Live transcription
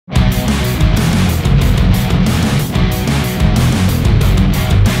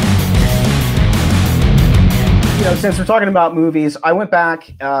since we're talking about movies, I went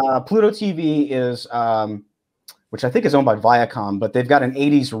back. Pluto TV is, which I think is owned by Viacom, but they've got an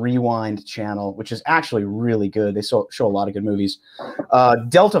 80s rewind channel, which is actually really good. They show a lot of good movies.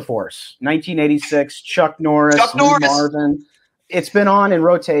 Delta Force, 1986, Chuck Norris, Lee Marvin. It's been on in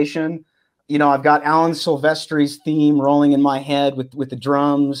rotation. You know, I've got Alan Silvestri's theme rolling in my head with the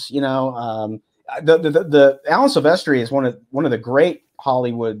drums. You know, the Alan Silvestri is one of the great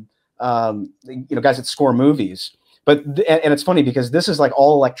Hollywood guys that score movies. But and it's funny because this is like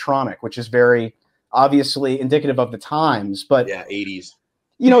all electronic, which is very obviously indicative of the times. But yeah, 80s.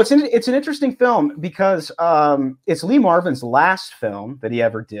 You know, it's an interesting film because it's Lee Marvin's last film that he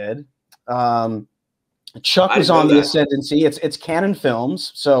ever did. Chuck was on the ascendancy. It's Cannon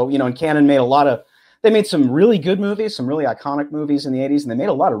Films, so you know, and Cannon made some really good movies, some really iconic movies in the 80s, and they made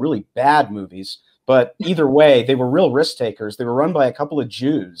a lot of really bad movies. But either way, they were real risk takers. They were run by a couple of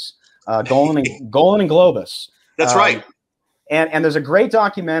Jews, Golan and Globus. That's right. And there's a great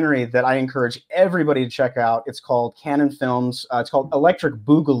documentary that I encourage everybody to check out. It's called Cannon Films. It's called Electric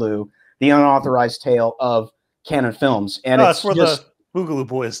Boogaloo: The Unauthorized Tale of Cannon Films. And it's where the Boogaloo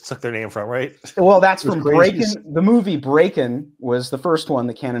Boys took their name from, right? Well, that's from Breakin'. The movie Breakin' was the first one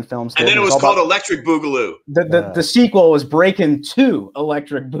that Cannon Films did. And then it was called Electric Boogaloo. The sequel was Breakin' 2,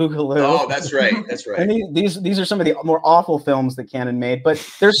 Electric Boogaloo. Oh, that's right. That's right. And these are some of the more awful films that Cannon made, but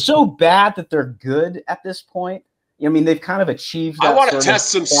they're so bad that they're good at this point. I mean, they've kind of achieved that. I want to test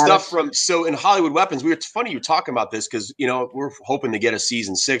some stuff so in Hollywood Weapons. It's funny you're talking about this because, you know, we're hoping to get a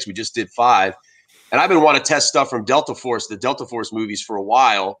season 6. We just did 5. And I've been wanting to test stuff from Delta Force, the Delta Force movies for a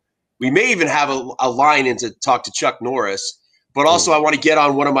while. We may even have a line in to talk to Chuck Norris. But also I want to get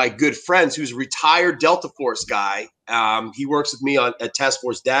on one of my good friends who's a retired Delta Force guy. He works with me at Task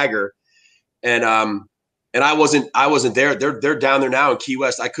Force Dagger. And I wasn't there. They're down there now in Key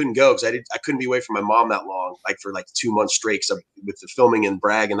West. I couldn't go because I couldn't be away from my mom that long, like for like 2 months straight with the filming in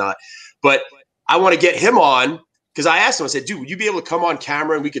Bragg and not. But I want to get him on. Because I asked him, I said, dude, would you be able to come on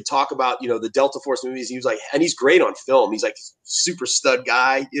camera and we could talk about, you know, the Delta Force movies? And he was like, and he's great on film. He's like super stud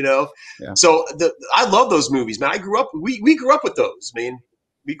guy, you know? Yeah. So I love those movies, man. We grew up with those, man.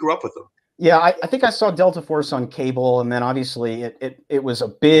 We grew up with them. Yeah, I think I saw Delta Force on cable, and then obviously it was a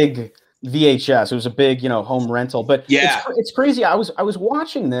big VHS. It was a big, you know, home rental. But yeah, it's crazy. I was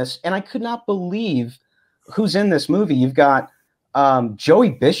watching this and I could not believe who's in this movie. You've got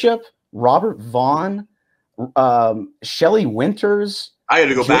Joey Bishop, Robert Vaughn, Shelley Winters. I had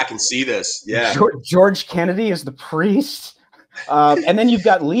to go back and see this. Yeah, George Kennedy is the priest, and then you've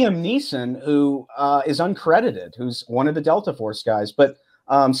got Liam Neeson, who is uncredited, who's one of the Delta Force guys. But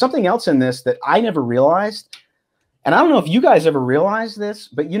something else in this that I never realized, and I don't know if you guys ever realized this,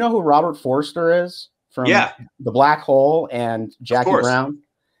 but you know who Robert Forster is from The Black Hole and Jackie Brown?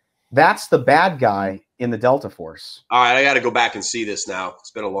 That's the bad guy in the Delta Force. All right, I got to go back and see this now.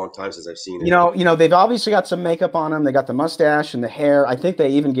 It's been a long time since I've seen it. You know, they've obviously got some makeup on him. They got the mustache and the hair. I think they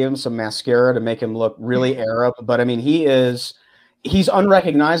even gave him some mascara to make him look really Arab. But I mean, he's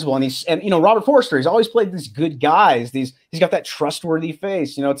unrecognizable, and you know, Robert Forster, he's always played these good guys. He's got that trustworthy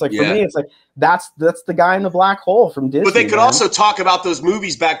face. You know, it's like for me, it's like that's the guy in The Black Hole from Disney. But they could also talk about those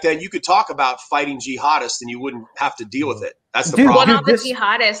movies back then. You could talk about fighting jihadists, and you wouldn't have to deal with it. That's the problem. Well, all the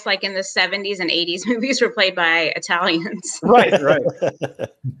jihadists, like in the 70s and 80s movies, were played by Italians. Right.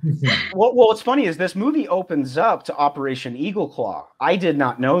 Well, what's funny is this movie opens up to Operation Eagle Claw. I did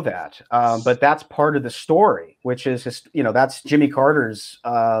not know that, but that's part of the story, which is, you know, that's Jimmy Carter's,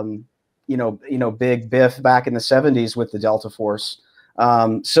 big biff back in the 70s with the Delta Force.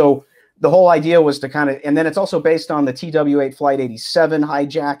 So the whole idea was to kind of, and then it's also based on the TW-8 Flight 87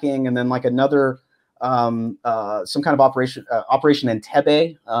 hijacking, and then like another. Some kind of Operation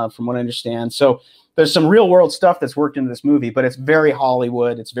Entebbe, from what I understand. So there's some real world stuff that's worked into this movie, but it's very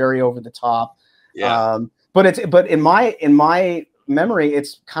Hollywood. It's very over the top. Yeah. But in my memory,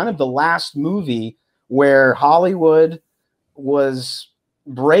 it's kind of the last movie where Hollywood was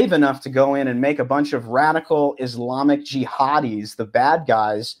brave enough to go in and make a bunch of radical Islamic jihadis, the bad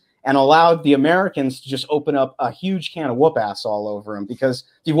guys, and allowed the Americans to just open up a huge can of whoop ass all over them. Because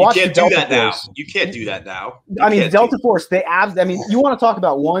if you can't do that now. You can't do that now. I mean, Delta Force, you want to talk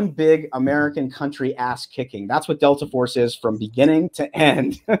about one big American country ass kicking. That's what Delta Force is from beginning to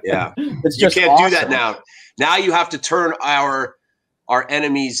end. Yeah. It's just you can't do that now. Now you have to turn our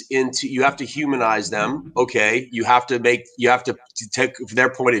enemies into, you have to humanize them. Okay. You have to take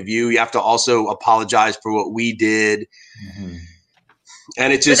their point of view. You have to also apologize for what we did. Mm-hmm.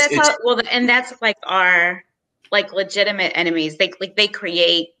 And it just and that's like our like legitimate enemies. They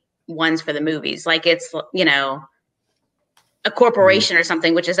create ones for the movies. Like it's, you know, a corporation or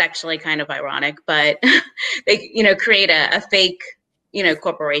something, which is actually kind of ironic, but they, create a fake,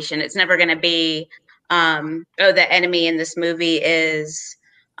 corporation. It's never going to be, the enemy in this movie is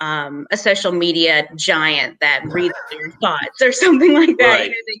a social media giant that reads your thoughts or something like that.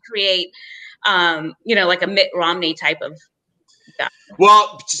 Right. They create, like a Mitt Romney type of guy.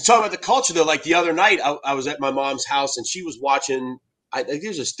 Well, talking about the culture though, like the other night, I was at my mom's house and she was watching. I think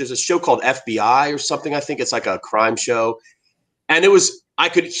there's a show called FBI or something. I think it's like a crime show, and I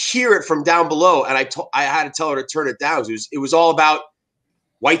could hear it from down below, and I had to tell her to turn it down. It was all about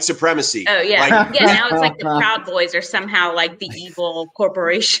white supremacy. Oh yeah, like, now it's like the Proud Boys are somehow like the evil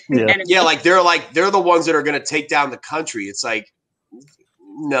corporation. Yeah, like they're the ones that are going to take down the country. It's like,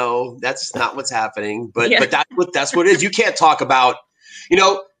 no, that's not what's happening. But that's what it is. You can't talk about,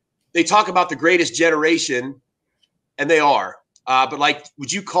 they talk about the greatest generation, and they are. But like,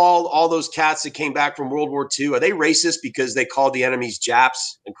 would you call all those cats that came back from World War II, are they racist because they called the enemies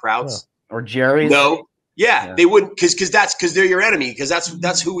Japs and Krauts? Yeah. Or Jerry's? No. Yeah, they wouldn't, because they're your enemy, because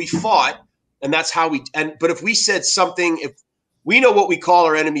that's who we fought, and that's how we. But if we said something, if we know what we call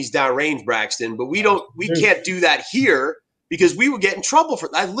our enemies downrange, Braxton, but we can't do that here because we would get in trouble for.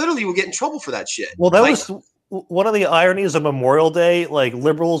 I literally would get in trouble for that shit. Well, that was one of the ironies of Memorial Day. Like,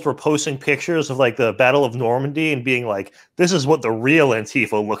 liberals were posting pictures of like the Battle of Normandy and being like, "This is what the real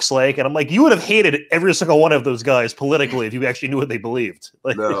Antifa looks like," and I'm like, you would have hated every single one of those guys politically if you actually knew what they believed.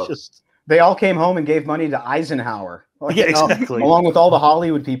 Like, no. It's just. They all came home and gave money to Eisenhower. Yeah, exactly. Along with all the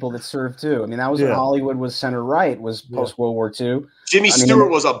Hollywood people that served too. I mean, that was when Hollywood was center right, was post World War II. Jimmy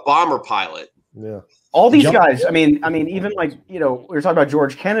Stewart was a bomber pilot. Yeah. All these guys, I mean, even like, we were talking about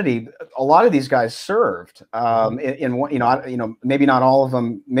George Kennedy. A lot of these guys served in maybe not all of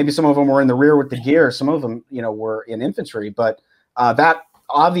them. Maybe some of them were in the rear with the gear. Some of them, were in infantry. But that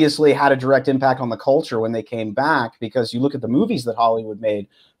obviously had a direct impact on the culture when they came back, because you look at the movies that Hollywood made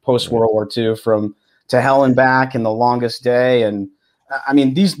post World War II, from To Hell and Back and The Longest Day. And I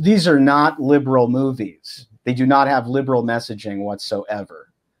mean, these are not liberal movies. They do not have liberal messaging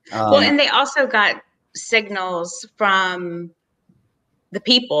whatsoever. Well, and they also got signals from the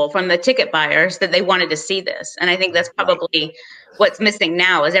people, from the ticket buyers, that they wanted to see this. And I think that's probably what's missing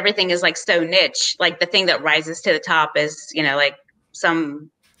now, is everything is like so niche. Like the thing that rises to the top is, like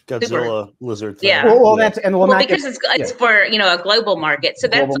some Godzilla lizard thing. Yeah. Well, that's because it's for a global market. So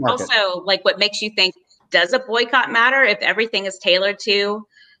that's also like what makes you think, does a boycott matter if everything is tailored to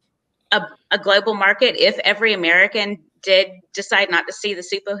a global market? If every American did decide not to see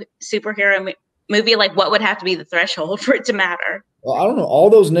the superhero movie, like what would have to be the threshold for it to matter? Well, I don't know. All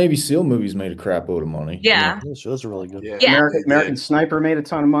those Navy SEAL movies made a crap load of money. Yeah. Those are really good. Yeah. American Sniper made a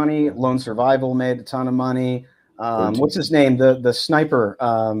ton of money. Lone Survival made a ton of money. What's his name? The sniper,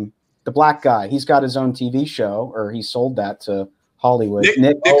 the black guy. He's got his own TV show, or he sold that to Hollywood.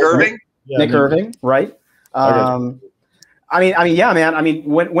 Nick Irving. Nick Irving, right? I mean, yeah, man. I mean,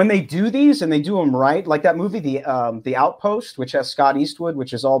 when they do these and they do them right, like that movie, The Outpost, which has Scott Eastwood,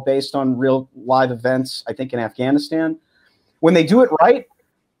 which is all based on real live events, I think, in Afghanistan. When they do it right,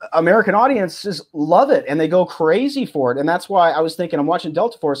 American audiences love it and they go crazy for it. And that's why I was thinking, I'm watching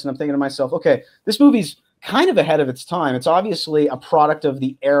Delta Force and I'm thinking to myself, okay, this movie's kind of ahead of its time. It's obviously a product of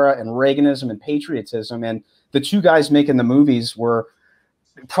the era and Reaganism and patriotism. And the two guys making the movies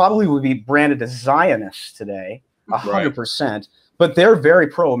probably would be branded as Zionists today, 100%. But they're very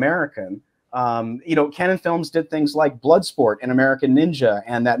pro-American. Canon Films did things like Bloodsport and American Ninja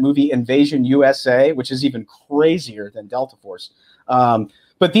and that movie Invasion USA, which is even crazier than Delta Force.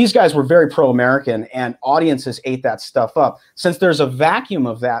 But these guys were very pro-American, and audiences ate that stuff up. Since there's a vacuum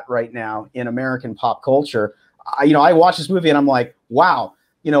of that right now in American pop culture, I watch this movie and I'm like, wow,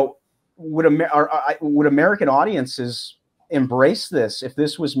 would American audiences embrace this if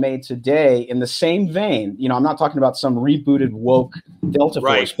this was made today in the same vein? I'm not talking about some rebooted woke Delta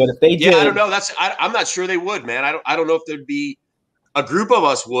Force, but if they did, I don't know. I'm not sure they would, man. I don't know if there'd be a group of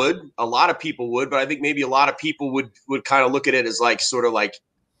us would. A lot of people would, but I think maybe a lot of people would kind of look at it as like sort of like.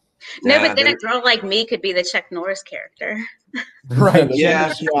 No, but then a girl like me could be the Chuck Norris character. Right.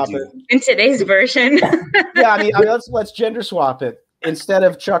 Yeah. In today's version. Yeah, I mean, let's gender swap it. Instead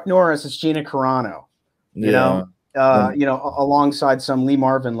of Chuck Norris, it's Gina Carano. Alongside some Lee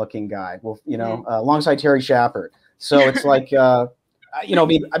Marvin looking guy. Well, alongside Terry Schappert. So it's like I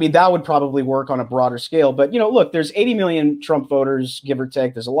mean, that would probably work on a broader scale. But look, there's 80 million Trump voters, give or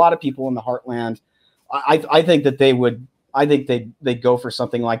take. There's a lot of people in the heartland. I think that they would. I think they'd go for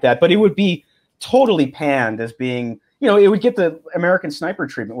something like that, but it would be totally panned as being, it would get the American Sniper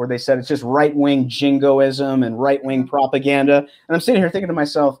treatment where they said it's just right-wing jingoism and right-wing propaganda. And I'm sitting here thinking to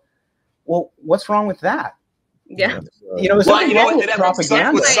myself, well, what's wrong with that? Yeah. What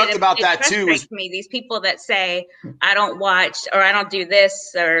sucked about that too is me, these people that say, I don't watch or I don't do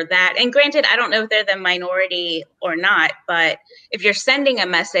this or that. And granted, I don't know if they're the minority or not, but if you're sending a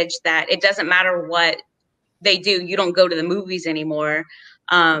message that it doesn't matter what they do, you don't go to the movies anymore,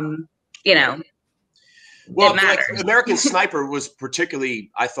 you know. Well, like American Sniper was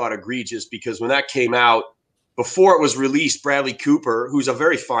particularly, I thought, egregious because when that came out, before it was released, Bradley Cooper, who's a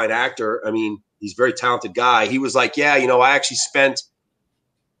very fine actor, I mean, he's a very talented guy. He was like, yeah, I actually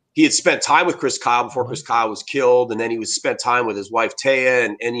he had spent time with Chris Kyle before Chris Kyle was killed. And then he was spent time with his wife, Taya.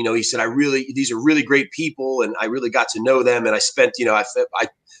 And he said, these are really great people. And I really got to know them. And I spent,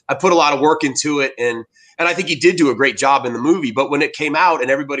 I put a lot of work into it. And I think he did do a great job in the movie. But when it came out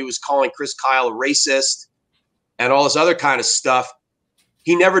and everybody was calling Chris Kyle a racist and all this other kind of stuff,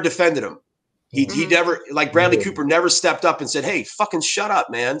 he never defended him. He never, like Bradley Cooper never stepped up and said, hey, fucking shut up,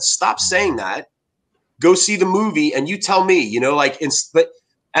 man. Stop saying that. Go see the movie and you tell me, and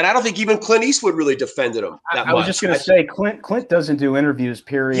I don't think even Clint Eastwood really defended him that much. I was just going to say, Clint doesn't do interviews,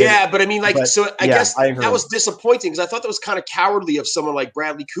 period. Yeah, but I mean, I guess that was disappointing because I thought that was kind of cowardly of someone like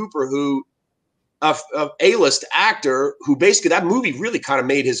Bradley Cooper, who, a A-list actor, who basically that movie really kind of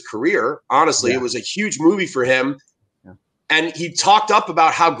made his career. Honestly, it was a huge movie for him. And he talked up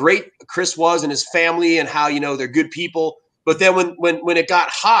about how great Chris was and his family and how, they're good people. But then when it got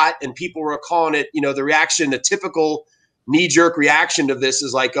hot and people were calling it, the reaction, the typical knee-jerk reaction to this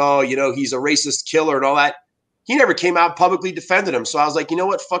is like, oh, he's a racist killer and all that. He never came out and publicly defended him. So I was like, you know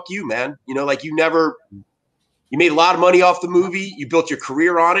what? Fuck you, man. You made a lot of money off the movie. You built your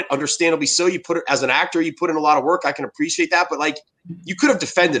career on it. Understandably so. You put it as an actor, you put in a lot of work. I can appreciate that. But like, you could have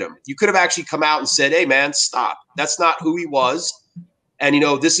defended him. You could have actually come out and said, hey man, stop. That's not who he was. And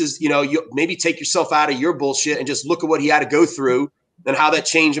this is, you maybe take yourself out of your bullshit and just look at what he had to go through and how that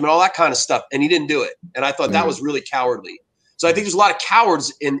changed him and all that kind of stuff. And he didn't do it. And I thought that was really cowardly. So I think there's a lot of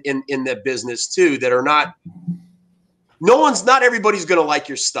cowards in the business too, that are not everybody's going to like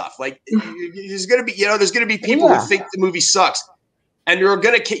your stuff. Like there's going to be, there's going to be people who think the movie sucks, and you'll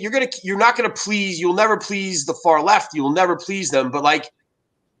never please the far left. You'll never please them. But like,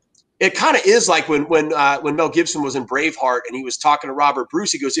 it kind of is like when Mel Gibson was in Braveheart and he was talking to Robert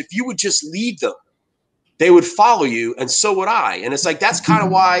Bruce, he goes, if you would just lead them, they would follow you. And so would I. And it's like, that's kind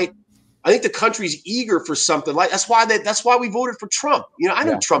of why I think the country's eager for something like, that's why we voted for Trump. I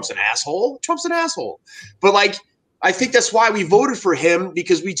know Trump's an asshole. But like, I think that's why we voted for him,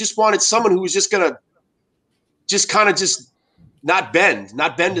 because we just wanted someone who was just going to not bend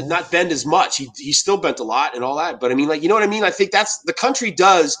as much. He still bent a lot and all that. But I mean, like, you know what I mean? I think that's the country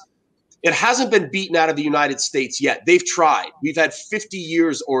does. It hasn't been beaten out of the United States yet. They've tried. We've had 50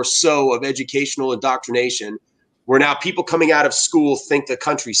 years or so of educational indoctrination where now people coming out of school think the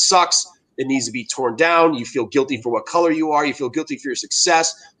country sucks. It needs to be torn down. You feel guilty for what color you are. You feel guilty for your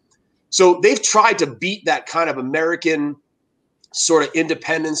success. So they've tried to beat that kind of American sort of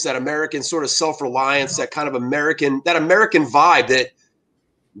independence, that American sort of self-reliance, that kind of American vibe that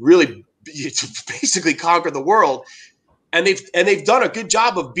really basically conquered the world. And they've done a good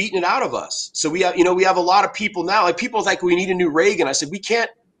job of beating it out of us. So we have a lot of people now. Like people like, we need a new Reagan. I said, we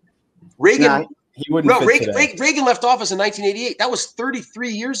can't. Reagan left office in 1988. That was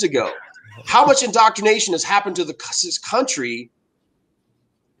 33 years ago. How much indoctrination has happened to this country?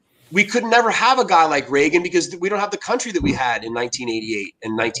 We could never have a guy like Reagan because we don't have the country that we had in 1988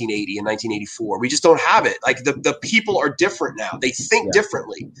 and 1980 and 1984. We just don't have it. Like the people are different now. They think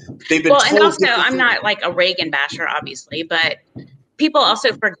differently. They've been and also I'm not like a Reagan basher, obviously, but people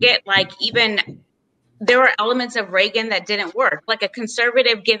also forget like even there were elements of Reagan that didn't work. Like a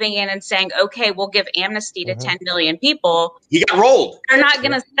conservative giving in and saying, okay, we'll give amnesty to 10 million people. He got rolled. They're not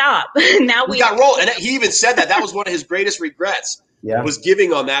going to stop. Now we got rolled. And he even said that was one of his greatest regrets. Was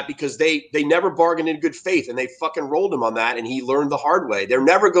giving on that because they never bargained in good faith, and they fucking rolled him on that, and he learned the hard way. They're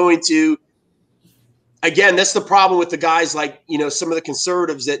never going to. Again, that's the problem with the guys like, some of the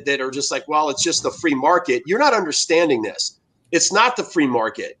conservatives that are just like, well, it's just the free market. You're not understanding this. It's not the free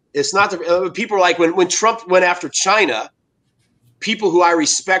market. It's not the people are like when Trump went after China, people who I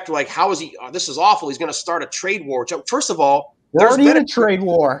respect were like, how is he? Oh, this is awful. He's going to start a trade war. First of all, there's been a trade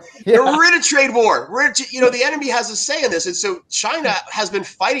war. We're in a trade war. The enemy has a say in this, and so China has been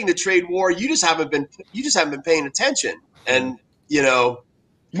fighting the trade war. You just haven't been paying attention, and Well,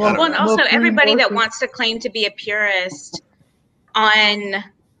 and also everybody that wants to claim to be a purist on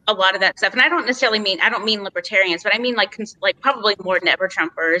a lot of that stuff, and I don't mean libertarians, but I mean like probably more never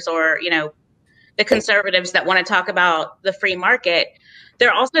Trumpers or the conservatives that want to talk about the free market.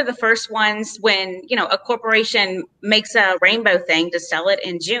 they're also the first ones when, you know, a corporation makes a rainbow thing to sell it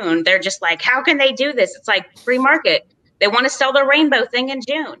in June. They're just like, how can they do this? It's like free market. They want to sell their rainbow thing in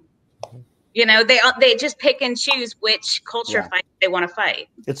June. You know, they just pick and choose which culture fight they want to fight.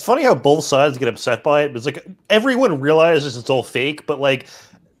 It's funny how both sides get upset by it. It's like everyone realizes it's all fake, but like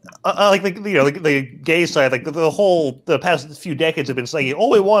the gay side, like the past few decades have been saying all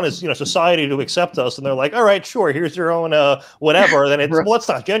we want is, you know, society to accept us, and they're like, all right, sure, here's your own whatever. Then it's well, it's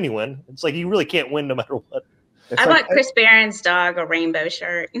not genuine. It's like you really can't win no matter what. I bought Chris Barron's dog a rainbow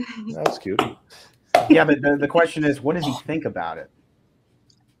shirt. That's cute. Yeah, but the question is, what does he think about it?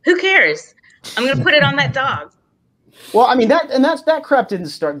 Who cares? I'm going to put it on that dog. Well, I mean, that crap didn't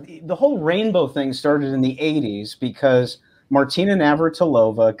start. The whole rainbow thing started in the 80s because Martina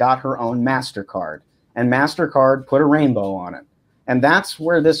Navratilova got her own MasterCard, and MasterCard put a rainbow on it. And that's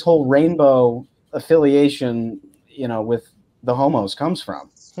where this whole rainbow affiliation, you know, with the homos comes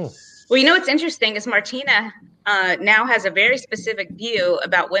from. Well, you know what's interesting is Martina now has a very specific view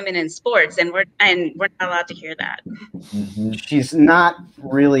about women in sports, and we're not allowed to hear that. Mm-hmm. She's not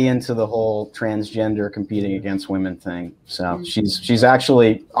really into the whole transgender competing against women thing. So she's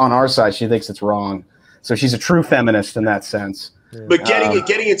actually on our side. She thinks it's wrong. So she's a true feminist in that sense. But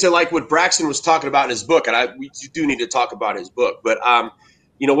getting into like what Braxton was talking about in his book, and we do need to talk about his book. But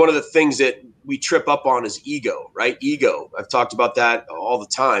you know, one of the things that we trip up on is ego, right? Ego. I've talked about that all the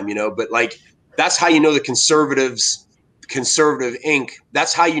time, you know. But like, that's how you know the conservative Inc.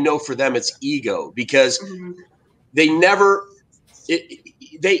 That's how you know for them it's ego, because they never.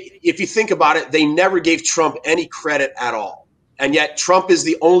 If you think about it, they never gave Trump any credit at all, and yet Trump is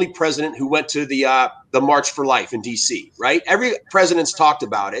the only president who went to the March for Life in D.C. Right? Every president's talked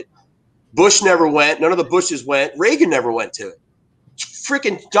about it. Bush never went. None of the Bushes went. Reagan never went to it.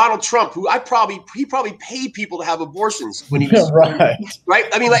 Freaking Donald Trump, who he probably paid people to have abortions when he was right.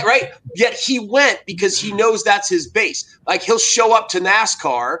 I mean, like, right. Yet he went because he knows that's his base. Like, he'll show up to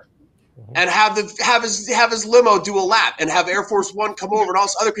NASCAR and have his limo do a lap and have Air Force One come over and all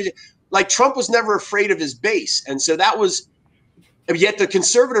this other crazy. Like, Trump was never afraid of his base, and so that was. Yet the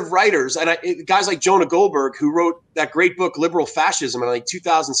conservative writers and guys like Jonah Goldberg, who wrote that great book Liberal Fascism in like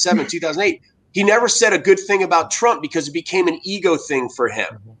 2007, 2008. He never said a good thing about Trump because it became an ego thing for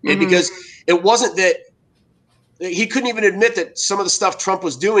him. And because it wasn't that he couldn't even admit that some of the stuff Trump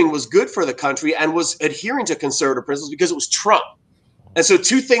was doing was good for the country and was adhering to conservative principles because it was Trump. And so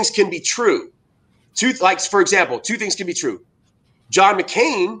two things can be true. For example, two things can be true. John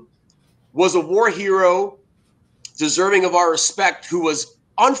McCain was a war hero deserving of our respect who was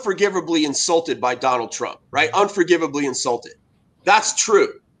unforgivably insulted by Donald Trump, right? Unforgivably insulted. That's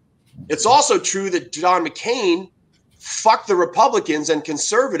true. It's also true that John McCain fucked the Republicans and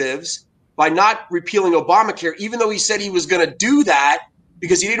conservatives by not repealing Obamacare, even though he said he was going to do that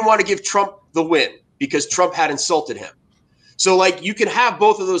because he didn't want to give Trump the win because Trump had insulted him. So, like, you can have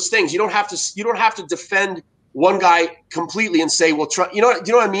both of those things. You don't have to defend one guy completely and say, well, Trump, you know what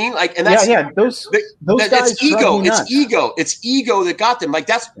I mean? Like, and that's those guys, that's ego. It's ego that got them. Like,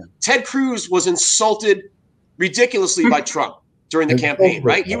 Ted Cruz was insulted ridiculously by Trump during the campaign,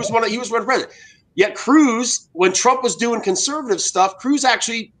 right? He was one of the president. Yet Cruz, when Trump was doing conservative stuff, Cruz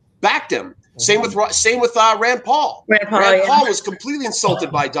actually backed him. Same with Rand Paul. Rand Paul was completely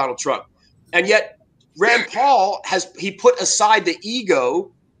insulted by Donald Trump, and yet Rand Paul he put aside the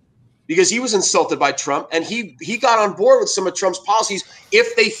ego because he was insulted by Trump, and he got on board with some of Trump's policies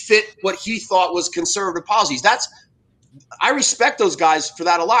if they fit what he thought was conservative policies. I respect those guys for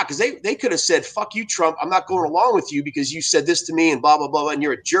that a lot because they could have said, fuck you, Trump, I'm not going along with you because you said this to me and blah, blah, blah, and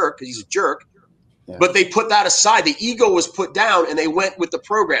you're a jerk because he's a jerk. Yeah. But they put that aside. The ego was put down and they went with the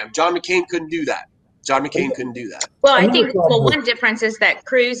program. John McCain couldn't do that. Well, I think one difference is that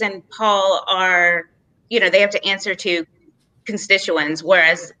Cruz and Paul are, they have to answer to constituents,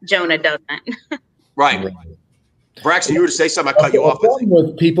 whereas Jonah doesn't. Right. Braxton, you were to say something, I cut you off. The problem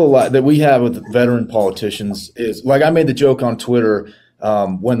with people that we have with veteran politicians is, like, I made the joke on Twitter,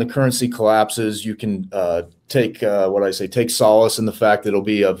 when the currency collapses, you can take solace in the fact that it'll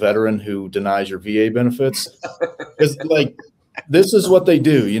be a veteran who denies your VA benefits. It's like, this is what they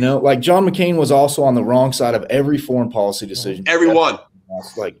do, Like, John McCain was also on the wrong side of every foreign policy decision. Everyone.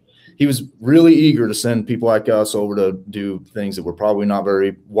 Like, he was really eager to send people like us over to do things that were probably not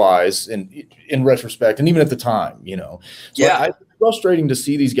very wise in retrospect, and even at the time, So it's frustrating to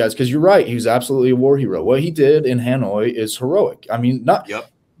see these guys because you're right. He was absolutely a war hero. What he did in Hanoi is heroic. I mean,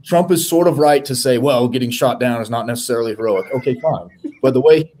 Trump is sort of right to say, well, getting shot down is not necessarily heroic. Okay, fine. But the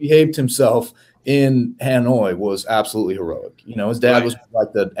way he behaved himself in Hanoi was absolutely heroic. His dad was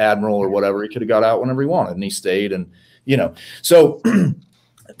like the admiral or whatever. He could have got out whenever he wanted, and he stayed. And, so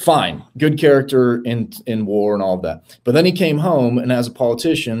fine, good character in war and all of that. But then he came home, and as a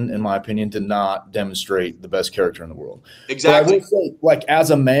politician, in my opinion, did not demonstrate the best character in the world. Exactly. But I will say, like,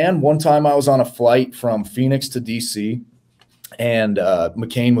 as a man, one time I was on a flight from Phoenix to DC, and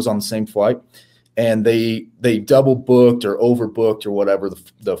McCain was on the same flight, and they double booked or overbooked or whatever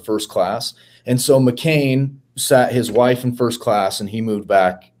the first class. And so McCain sat his wife in first class, and he moved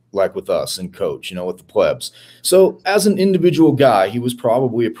back like with us and coach, with the plebs. So as an individual guy, he was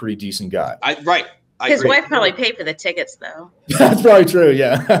probably a pretty decent guy. His wife probably paid for the tickets, though. That's probably true.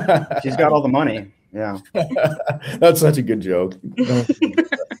 Yeah. She's got all the money. Yeah. That's such a good joke.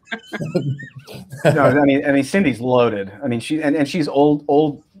 No, I mean, Cindy's loaded. I mean, she's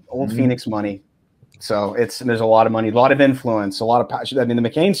old Phoenix money. So there's a lot of money, a lot of influence, a lot of power. I mean, the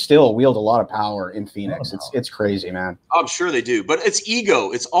McCains still wield a lot of power in Phoenix. It's crazy, man. I'm sure they do, but it's ego.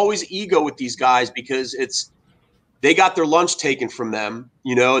 It's always ego with these guys because they got their lunch taken from them,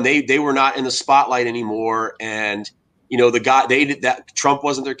 and they were not in the spotlight anymore. And that Trump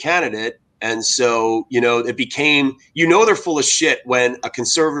wasn't their candidate, and so it became they're full of shit when a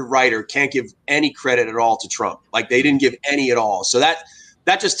conservative writer can't give any credit at all to Trump. Like they didn't give any at all. So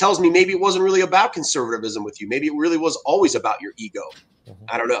that just tells me maybe it wasn't really about conservatism with you. Maybe it really was always about your ego.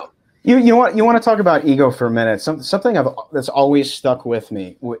 I don't know. You want to talk about ego for a minute? Something that's always stuck with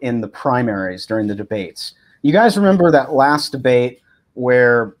me in the primaries during the debates. You guys remember that last debate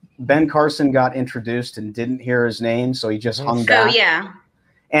where Ben Carson got introduced and didn't hear his name, so he just hung back? Oh yeah.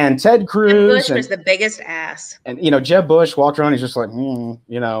 And Ted Cruz Bush was the biggest ass. And Jeb Bush walked around. He's just like, and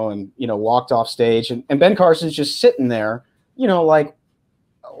walked off stage. And Ben Carson's just sitting there, like.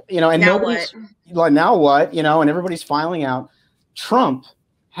 And now nobody's like, now what? And everybody's filing out. Trump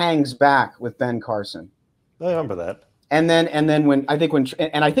hangs back with Ben Carson. I remember that. And then I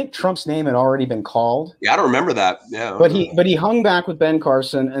think Trump's name had already been called. Yeah, I don't remember that. Yeah. But he hung back with Ben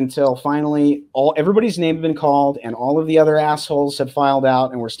Carson until finally everybody's name had been called and all of the other assholes had filed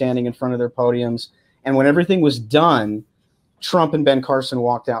out and were standing in front of their podiums. And when everything was done, Trump and Ben Carson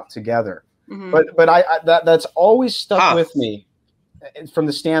walked out together. Mm-hmm. But that's always stuck with me. From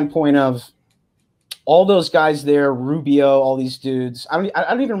the standpoint of all those guys there, Rubio, all these dudes. I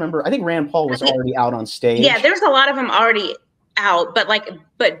don't even remember. I think Rand Paul was already out on stage. Yeah, there's a lot of them already out, but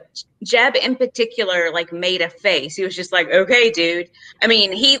Jeb in particular made a face. He was just like, "Okay, dude." I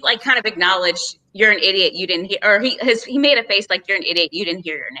mean, he kind of acknowledged, "You're an idiot. You didn't hear," or he made a face like, "You're an idiot. You didn't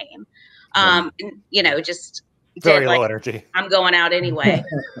hear your name." Just very low energy. I'm going out anyway.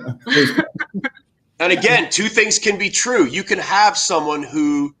 And again, two things can be true. You can have someone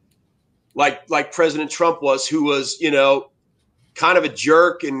who, like President Trump was, who was, kind of a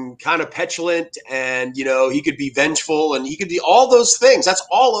jerk and kind of petulant, and he could be vengeful and he could be all those things. That's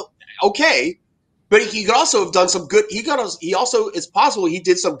all okay, but he could also have done some good. It's possible he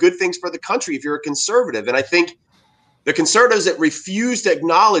did some good things for the country if you're a conservative. And I think the conservatives that refuse to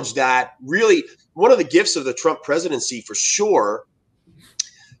acknowledge that, really, one of the gifts of the Trump presidency for sure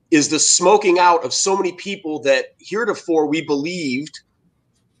is the smoking out of so many people that heretofore we believed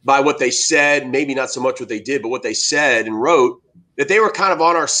by what they said, maybe not so much what they did, but what they said and wrote, that they were kind of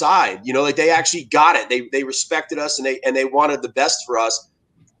on our side. They actually got it. They respected us and they wanted the best for us.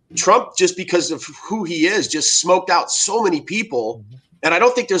 Trump, just because of who he is, just smoked out so many people. And I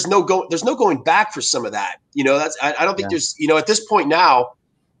don't think there's no going back for some of that. I don't think there's, at this point now,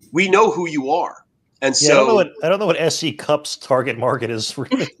 we know who you are. And so I don't know what SC Cup's target market is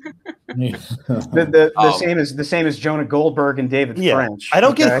really. the same as Jonah Goldberg and David French. I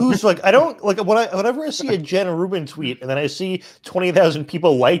don't get who's whenever I see a Jenna Rubin tweet and then I see 20,000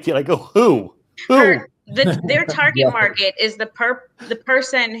 people liked it, I go, who? Their target market is the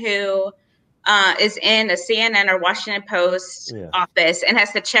person who is in a CNN or Washington Post office and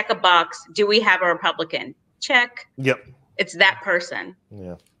has to check a box. Do we have a Republican? Check. Yep. It's that person.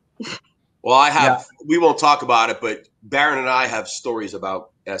 Yeah. Well, we won't talk about it, but Barron and I have stories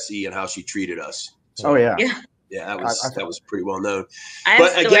about SE and how she treated us. So, yeah, that was pretty well known.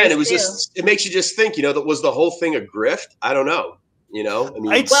 But again, it makes you just think, that was the whole thing a grift? I don't know.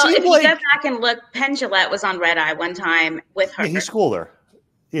 If you go back and look, Penn Jillette was on Red Eye one time with her. Yeah, he schooled her.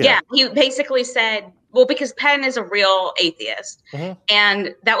 Yeah, he basically said, well, because Penn is a real atheist. Mm-hmm.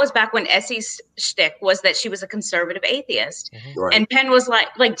 And that was back when Essie's shtick was that she was a conservative atheist. Mm-hmm. Right. And Penn was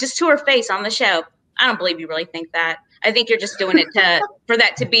like just to her face on the show, I don't believe you really think that. I think you're just doing it for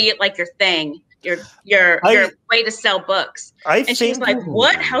that to be your thing, your way to sell books. And she was like,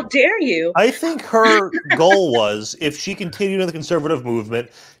 what? How dare you? I think her goal was, if she continued in the conservative movement,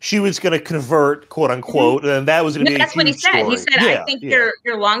 she was going to convert, quote unquote, and that was going to be that's a huge what he said. story. He said, I think your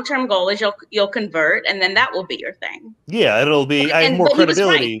long-term goal is you'll convert, and then that will be your thing. Yeah, it'll be, I have more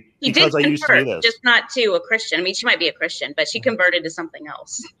credibility because I used to do this. Just not to a Christian. I mean, she might be a Christian, but she converted to something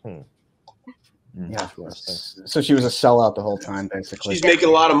else. Yeah, so she was a sellout the whole time, basically. She's making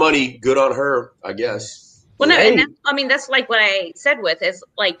a lot of money. Good on her, I guess. Well, no, and that's like what I said with is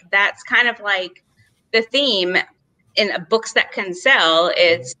like that's kind of like the theme in books that can sell.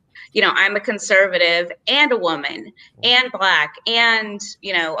 It's I'm a conservative and a woman and Black and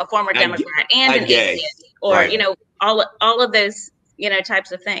a former Democrat and an atheist, or all of those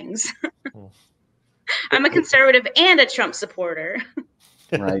types of things. I'm a conservative and a Trump supporter.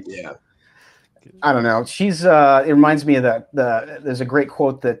 Right. Yeah. I don't know. She's. It reminds me of there's a great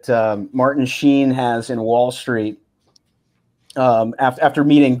quote that Martin Sheen has in Wall Street after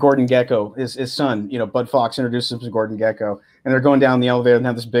meeting Gordon Gekko, his son. Bud Fox introduces him to Gordon Gekko, and they're going down the elevator and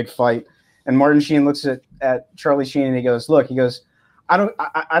have this big fight. And Martin Sheen looks at Charlie Sheen and he goes, "Look," he goes, I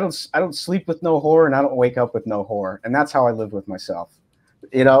don't sleep with no whore, and I don't wake up with no whore, and that's how I live with myself."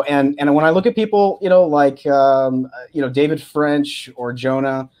 And when I look at people, like David French or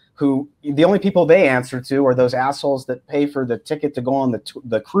Jonah, who the only people they answer to are those assholes that pay for the ticket to go on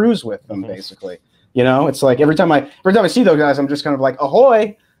the cruise with them, basically. It's like every time I see those guys, I'm just kind of like,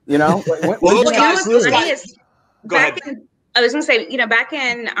 ahoy, Well, go ahead. I was going to say, back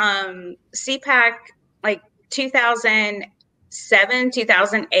in CPAC, like 2007,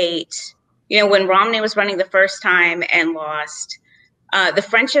 2008, when Romney was running the first time and lost, the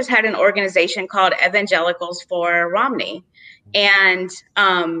Frenches had an organization called Evangelicals for Romney. And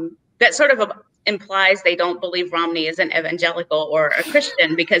that sort of implies they don't believe Romney is an evangelical or a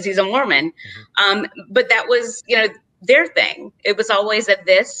Christian because he's a Mormon. But that was, their thing. It was always a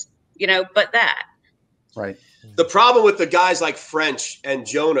this, but that. Right. The problem with the guys like French and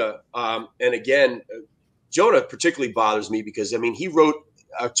Jonah, and again, Jonah particularly bothers me because, he wrote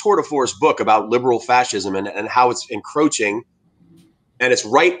a tour de force book about liberal fascism and how it's encroaching. And it's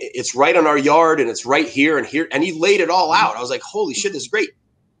right on our yard, and it's right here and here. And he laid it all out. I was like, holy shit, this is great.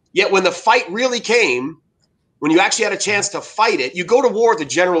 Yet when the fight really came, when you actually had a chance to fight it, you go to war with the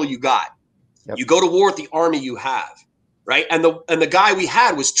general you got. Yep. You go to war with the army you have, right? And the guy we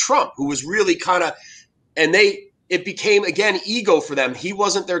had was Trump, who was really kind of, it became, again, ego for them. He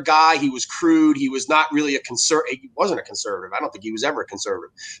wasn't their guy. He was crude. He was not really he wasn't a conservative. I don't think he was ever a conservative.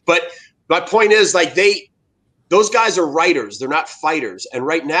 But my point is, like, those guys are writers. They're not fighters. And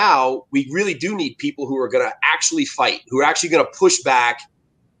right now, we really do need people who are going to actually fight, who are actually going to push back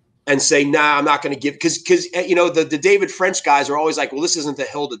and say, nah, I'm not going to give. Because the David French guys are always like, well, this isn't the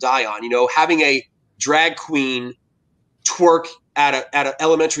hill to die on. Having a drag queen twerk at an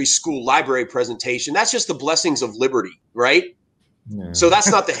elementary school library presentation, that's just the blessings of liberty, right? Yeah. So that's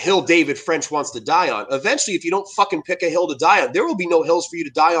not the hill David French wants to die on. Eventually, if you don't fucking pick a hill to die on, there will be no hills for you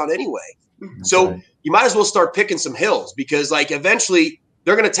to die on anyway. So you might as well start picking some hills, because like eventually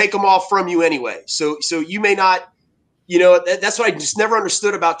they're going to take them all from you anyway. So you may not, that's what I just never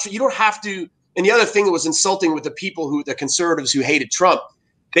understood about. You don't have to. And the other thing that was insulting with the conservatives who hated Trump,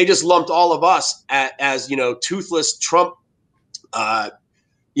 they just lumped all of us as toothless Trump,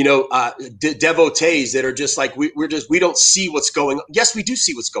 devotees that are just like, we don't see what's going on. Yes, we do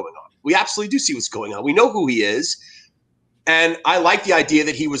see what's going on. We absolutely do see what's going on. We know who he is. And I like the idea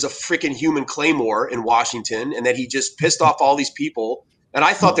that he was a freaking human Claymore in Washington and that he just pissed off all these people. And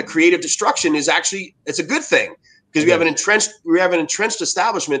I thought the creative destruction is actually, it's a good thing, because we have an entrenched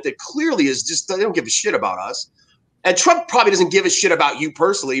establishment that clearly is just, they don't give a shit about us. And Trump probably doesn't give a shit about you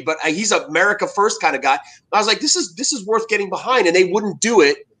personally, but he's an America first kind of guy. I was like, this is worth getting behind. And they wouldn't do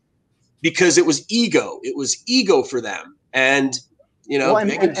it because it was ego. It was ego for them. And,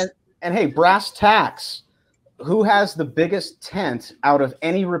 and hey, brass tacks. Who has the biggest tent out of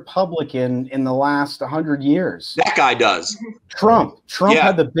any Republican in the last 100 years? That guy does. Trump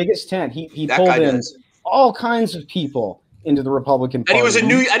had the biggest tent. He pulled in all kinds of people into the Republican Party. And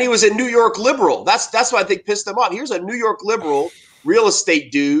he was a New York liberal. That's what I think pissed them off. Here's a New York liberal real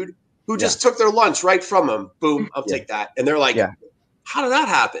estate dude who just took their lunch right from him. Boom, I'll take that. And they're like, how did that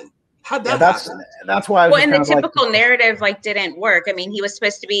happen? How'd that happen? That's why. And the typical narrative didn't work. I mean, he was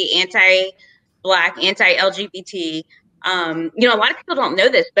supposed to be anti-Black, anti-LGBT. A lot of people don't know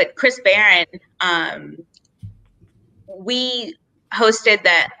this, but Chris Barron, we hosted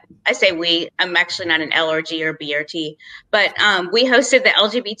that. I say we, I'm actually not an L or G or B or T, but we hosted the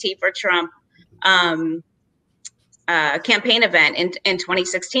LGBT for Trump campaign event in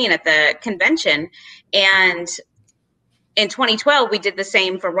 2016 at the convention. And in 2012, we did the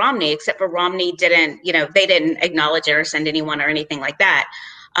same for Romney, except for Romney didn't, they didn't acknowledge it or send anyone or anything like that.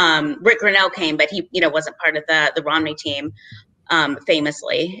 Rick Grinnell came, but he, wasn't part of the Romney team,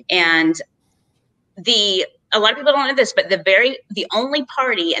 famously. And a lot of people don't know this, but the only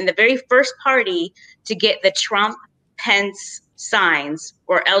party and the very first party to get the Trump Pence signs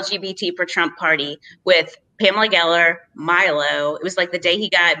or LGBT for Trump party with Pamela Geller, Milo, it was like the day he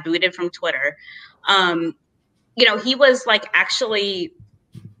got booted from Twitter. He was like actually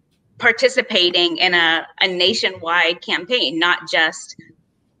participating in a nationwide campaign, not just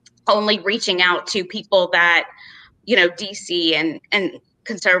only reaching out to people that, DC and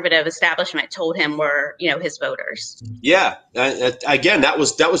conservative establishment told him were, his voters. Yeah. Again, that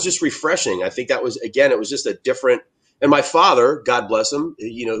was just refreshing. I think that was, again, it was just a different, and my father, God bless him,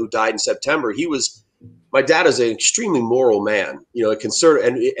 who died in September, my dad is an extremely moral man, a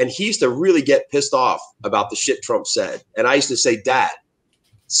conservative, and he used to really get pissed off about the shit Trump said. And I used to say, Dad,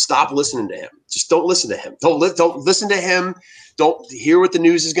 stop listening to him. Just don't listen to him. Don't listen to him. Don't hear what the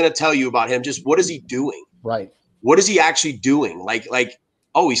news is going to tell you about him. Just what is he doing? Right. What is he actually doing? Like,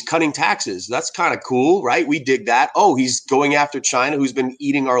 oh, he's cutting taxes. That's kind of cool, right? We dig that. Oh, he's going after China, who's been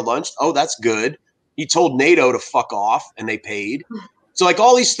eating our lunch. Oh, that's good. He told NATO to fuck off, and they paid. So like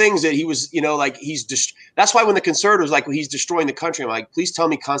all these things that he was, that's why when the conservatives he's destroying the country, I'm like, please tell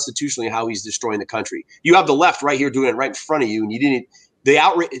me constitutionally how he's destroying the country. You have the left right here doing it right in front of you, and you didn't.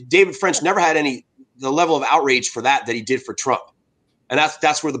 David French never had the level of outrage for that he did for Trump, and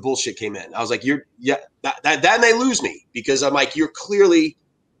that's where the bullshit came in. I was like, that may lose me, because I'm like, you're clearly,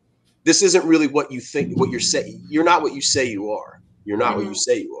 this isn't really what you think, what you're saying. You're not what you say you are. You're not what you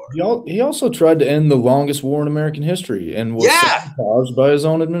say you are. He also tried to end the longest war in American history and was sabotaged by his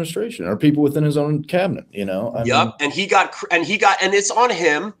own administration or people within his own cabinet, I mean, and it's on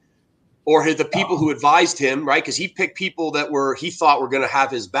him or the people who advised him, right? Because he picked people that he thought were going to have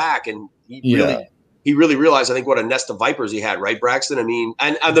his back, and he really realized, I think, what a nest of vipers he had, right, Braxton? I mean,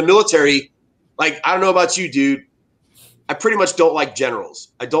 and the military, I don't know about you, dude. I pretty much don't like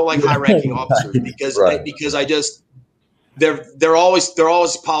generals. I don't like high-ranking officers because I just. They're always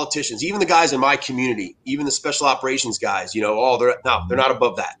politicians. Even the guys in my community, even the special operations guys, they're not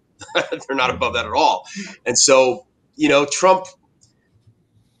above that. They're not above that at all. And so, Trump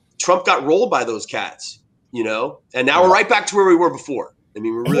got rolled by those cats, and now we're right back to where we were before. I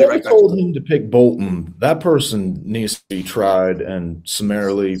mean, we're really right back. Told him to pick Bolton. That person needs to be tried and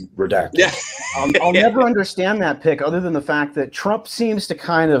summarily redacted. Yeah. I'll never understand that pick, other than the fact that Trump seems to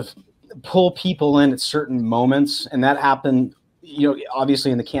kind of pull people in at certain moments, and that happened, obviously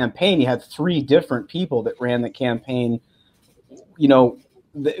in the campaign. You had 3 different people that ran the campaign.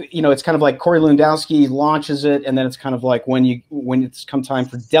 It's kind of like Corey Lewandowski launches it, and then it's kind of like when it's come time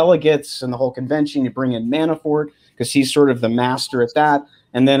for delegates and the whole convention, you bring in Manafort because he's sort of the master at that.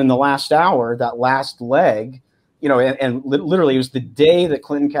 And then in the last hour, that last leg, and literally it was the day that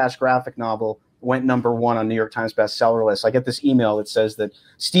Clinton Cash graphic novel went #1 on New York Times bestseller list. I get this email that says that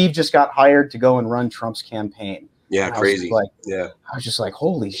Steve just got hired to go and run Trump's campaign. Yeah, crazy. I was just like,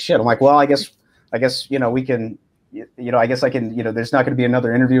 holy shit. I'm like, well, I guess we can, I guess I can, there's not going to be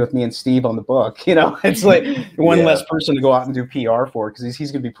another interview with me and Steve on the book. It's like one less person to go out and do PR for, because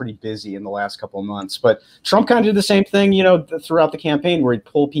he's going to be pretty busy in the last couple of months. But Trump kind of did the same thing, throughout the campaign, where he'd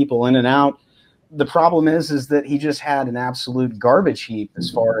pull people in and out. The problem is that he just had an absolute garbage heap as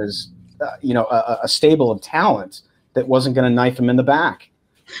far as a stable of talent that wasn't going to knife him in the back.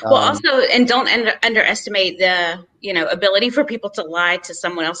 Well, also, and don't underestimate the, ability for people to lie to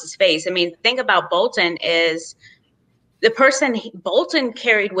someone else's face. I mean, the thing about Bolton is the person Bolton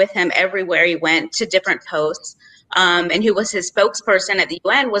carried with him everywhere he went to different posts, and who was his spokesperson at the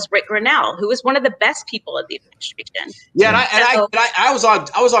UN was Rick Grinnell, who was one of the best people of the administration. Yeah, and I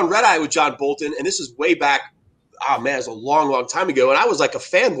was on Red Eye with John Bolton, and this is way back. Oh man, it was a long, long time ago, and I was like a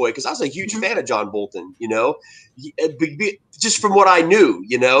fanboy because I was a huge fan of John Bolton. Just from what I knew.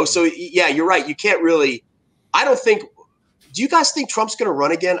 So yeah, you're right. You can't really. I don't think. Do you guys think Trump's going to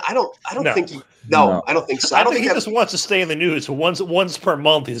run again? I don't think. No, I don't think so. I think he just wants to stay in the news. So once per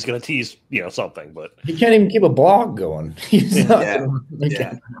month, he's going to tease something. But he can't even keep a blog going.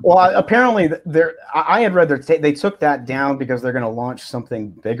 Well, apparently I had read they took that down because they're going to launch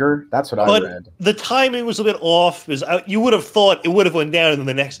something bigger. That's what I read. The timing was a bit off. You would have thought it would have went down, and then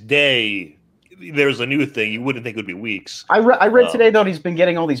the next day there's a new thing. You wouldn't think it would be weeks. I read today, though, he's been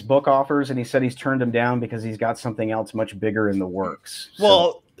getting all these book offers, and he said he's turned them down because he's got something else much bigger in the works.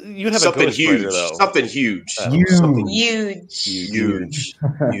 Well, you'd have something a huge, though. Something huge. Huge.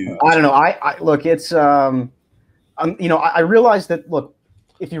 I don't know. I look. It's. I realized that, look,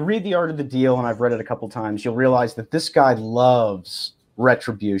 if you read The Art of the Deal, and I've read it a couple times, you'll realize that this guy loves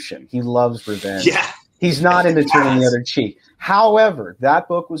retribution. He loves revenge. Yeah. He's not into turning the other cheek. However, that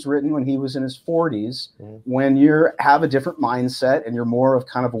book was written when he was in his 40s, when you have a different mindset and you're more of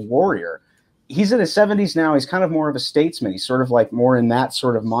kind of a warrior. He's in his 70s now. He's kind of more of a statesman. He's sort of like more in that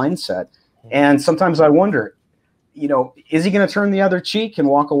sort of mindset. And sometimes I wonder, is he going to turn the other cheek and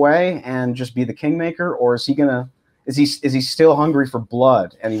walk away and just be the kingmaker, or is he going to? Is he still hungry for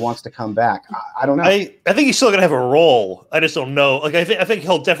blood and he wants to come back? I don't know. I think he's still going to have a role. I just don't know. Like I think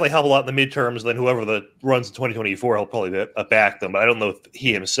he'll definitely help a lot in the midterms. Then whoever that runs in 2024, he'll probably back them. But I don't know if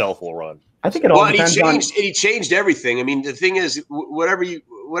he himself will run. I think it all depends on. He changed everything. I mean, the thing is, whatever you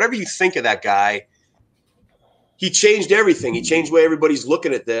think of that guy, he changed everything. He changed the way everybody's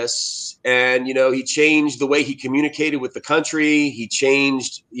looking at this. And, he changed the way he communicated with the country. He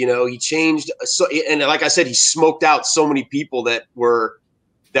changed. So, and like I said, he smoked out so many people that were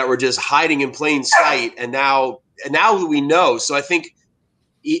just hiding in plain sight. And now we know. So I think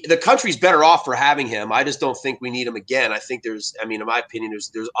the country's better off for having him. I just don't think we need him again. I think in my opinion,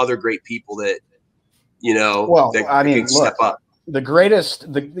 there's other great people that, can step up. The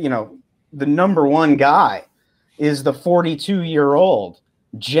greatest, the number one guy is the 42-year-old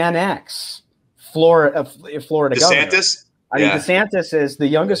Gen X Florida governor. DeSantis? DeSantis is the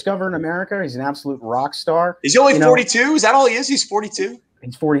youngest governor in America. He's an absolute rock star. Is he only 42? Is that all he is? He's 42?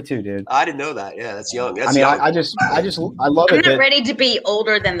 He's 42, dude. I didn't know that. Yeah, that's young. I love it. I'm not ready to be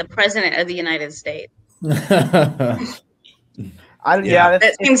older than the president of the United States.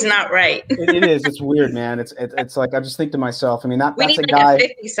 That seems not right. It is. It's weird, man. It's like I just think to myself. I mean, that's a guy.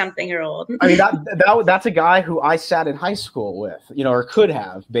 50-something-year-old. I mean, that's a guy who I sat in high school with, or could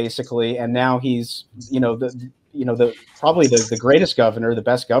have basically, and now he's, probably the greatest governor, the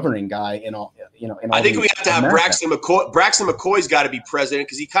best governing guy in all. I think we have to have Braxton McCoy. Braxton McCoy's got to be president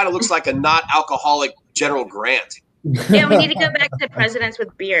because he kind of looks like a not alcoholic General Grant. Yeah, we need to go back to presidents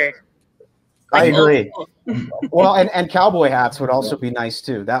with beard. I agree. Well, and cowboy hats would also be nice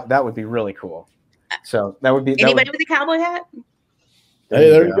too. That would be really cool. So that would be anybody with a cowboy hat. Hey,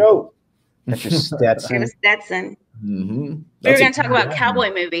 there you go. That's your Stetson. Stetson. Mm-hmm. We were going to talk about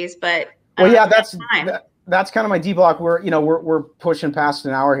cowboy movies, but that's kind of my D block. We're pushing past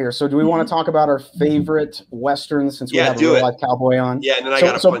an hour here. So do we want to talk about our favorite westerns since we have a real life cowboy on? Yeah, and then I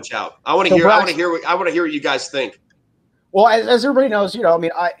got to punch out. I want to hear what you guys think. Well, as everybody knows,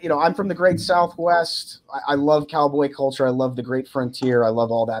 I'm from the great Southwest. I love cowboy culture. I love the great frontier. I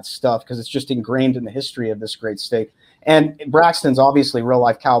love all that stuff because it's just ingrained in the history of this great state. And Braxton's obviously real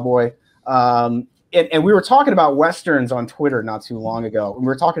life cowboy. And we were talking about Westerns on Twitter not too long ago. And we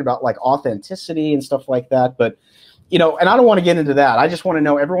were talking about like authenticity and stuff like that. But, and I don't want to get into that. I just want to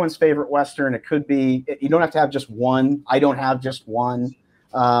know everyone's favorite Western. It could be, you don't have to have just one. I don't have just one.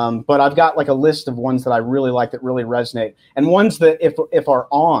 But I've got like a list of ones that I really like that really resonate, and ones that if are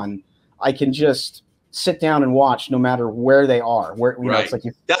on, I can just sit down and watch no matter where they are. It's like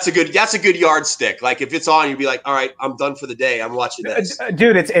that's a good yardstick. Like if it's on, you'd be like, all right, I'm done for the day. I'm watching this.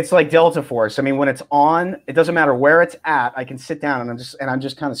 Dude, it's like Delta Force. I mean, when it's on, it doesn't matter where it's at. I can sit down and I'm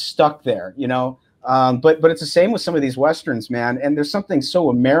just kind of stuck there, But it's the same with some of these Westerns, man. And there's something so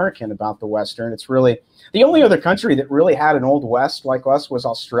American about the Western. It's really the only other country that really had an Old West like us was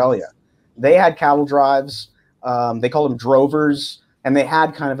Australia. They had cattle drives. They called them drovers, and they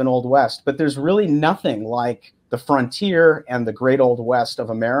had kind of an Old West. But there's really nothing like the frontier and the great Old West of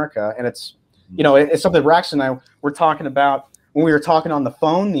America. And it's, it's something Braxton and I were talking about when we were talking on the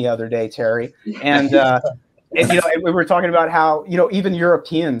phone the other day, Terry. And, we were talking about how, even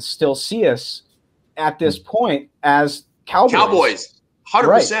Europeans still see us at this point as cowboys. 100%.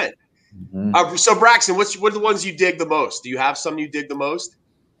 Right. Mm-hmm. So Braxton, what are the ones you dig the most? Do you have some you dig the most?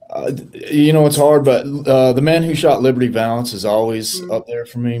 It's hard, but The Man Who Shot Liberty Valance is always up there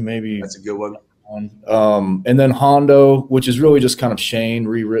for me. Maybe that's a good one. And then Hondo, which is really just kind of Shane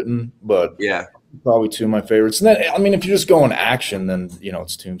rewritten, but yeah, probably two of my favorites. And then, if you're just going action, then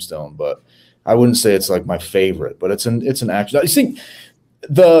it's Tombstone. But I wouldn't say it's like my favorite, but it's an action. I think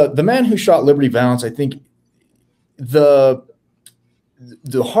the Man Who Shot Liberty Valance. I think the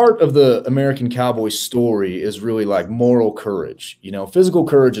heart of the American cowboy story is really like moral courage. Physical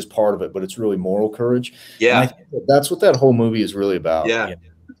courage is part of it, but it's really moral courage. Yeah. And I think that's what that whole movie is really about. Yeah.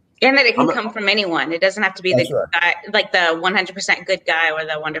 And that it can come from anyone. It doesn't have to be the guy, like the 100% good guy or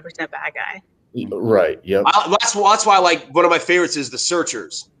the 100% bad guy. Right. Yep. That's why like one of my favorites is The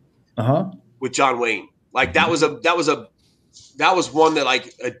Searchers. With John Wayne. Like that was one that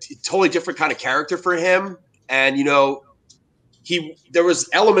like a totally different kind of character for him. And, there was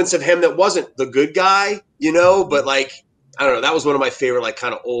elements of him that wasn't the good guy, you know, but like, I don't know, that was one of my favorite, like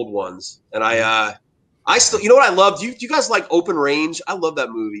kind of old ones. And I still, you know what I love? Do you guys like Open Range? I love that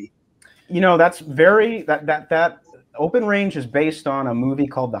movie. You know, that's very, that Open Range is based on a movie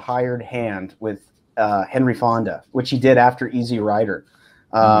called The Hired Hand with Henry Fonda, which he did after Easy Rider.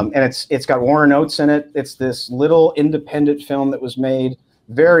 And it's got Warren Oates in it. It's this little independent film that was made,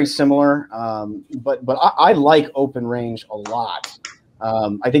 very similar. But I like Open Range a lot.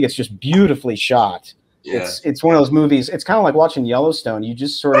 I think it's just beautifully shot. Yeah. It's one of those movies. It's kind of like watching Yellowstone. You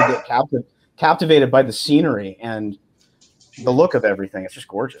just sort of get captivated by the scenery and the look of everything. It's just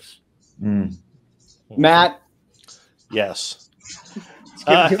gorgeous. Matt? Yes.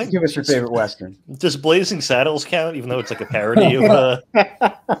 Give us your favorite Western. Does Blazing Saddles count, even though it's like a parody of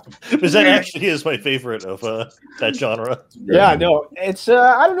because that actually is my favorite of that genre. Yeah, no, it's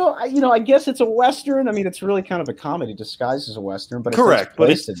I don't know. I guess it's a Western. I mean, it's really kind of a comedy disguised as a Western, but correct.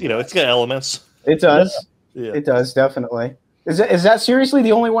 But it's it's got elements. It does. Yeah. It does, definitely. Is that seriously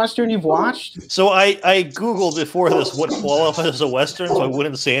the only Western you've watched? So I Googled before this what qualifies as a Western, so I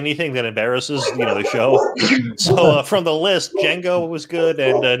wouldn't say anything that embarrasses the show. So from the list, Django was good,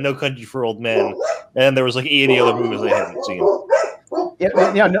 and No Country for Old Men, and there was like 80 other movies I hadn't seen.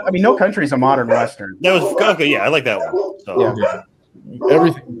 Yeah. No, I mean, No Country is a modern Western. That was okay. Yeah, I like that one. So. Yeah.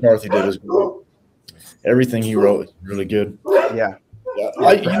 Everything McCarthy did is great. Everything he wrote is really good. Yeah.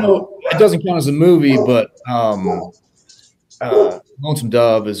 It doesn't count as a movie, but Lonesome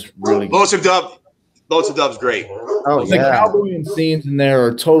Dove is really good. Lonesome Dove's great. Oh, the cowboy scenes in there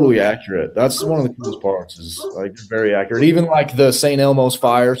are totally accurate. That's one of the coolest parts. Is like very accurate. Even like the St. Elmo's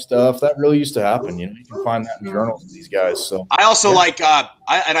fire stuff that really used to happen. You can find that in journals of these guys. So I also like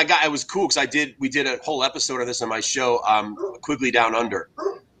it was cool because we did a whole episode of this on my show. Quigley Down Under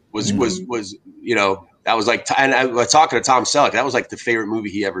was that was like, and I was talking to Tom Selleck. That was like the favorite movie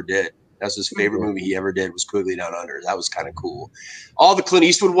he ever did. That's his favorite movie he ever did was Quigley Down Under. That was kind of cool. All the Clint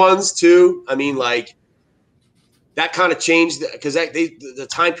Eastwood ones too. I mean, like that kind of changed because the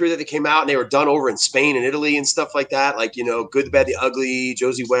time period that they came out and they were done over in Spain and Italy and stuff like that. Like Good, the Bad, the Ugly,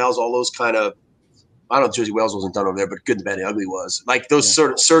 Josie Wales, all those kind of. I don't know if Josie Wales wasn't done over there, but Good, the Bad, the Ugly was like those sort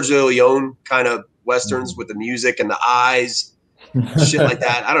of Sergio Leone kind of westerns with the music and the eyes, shit like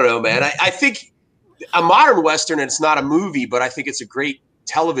that. I don't know, man. I think. A modern Western, and it's not a movie, but I think it's a great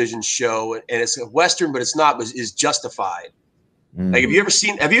television show, and it's a Western, but it's not, is Justified. Like, have you ever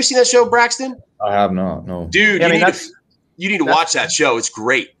seen that show, Braxton? I have not, no. Dude, you need to watch that show. It's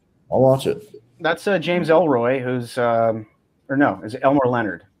great. I'll watch it. That's James Ellroy, who's is it Elmore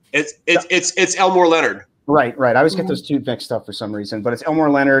Leonard? It's Elmore Leonard. Right. I always get those two mixed up for some reason, but it's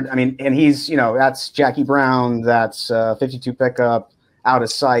Elmore Leonard. I mean, and he's, that's Jackie Brown, that's 52 Pickup. Out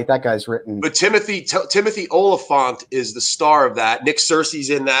of Sight. That guy's written. But Timothy Oliphant is the star of that. Nick Searcy's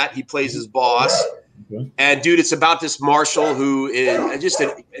in that. He plays his boss. Okay. And dude, it's about this marshal who is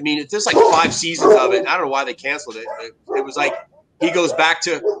there's like 5 seasons of it. I don't know why they canceled it. It was like he goes back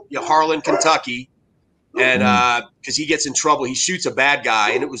to Harlan, Kentucky, and because he gets in trouble, he shoots a bad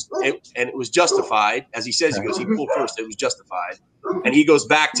guy, and it was justified, as he says. He goes, he pulled first. It was justified, and he goes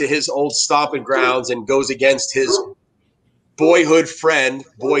back to his old stomping grounds and goes against his boyhood friend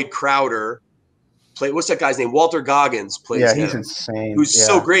Boyd Crowder. What's that guy's name? Walter Goggins plays him. He's insane. Who's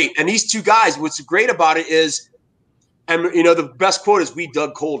so great. And these two guys, what's great about it is, and the best quote is, "We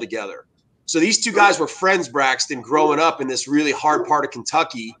dug coal together." So these two guys were friends, Braxton, growing up in this really hard part of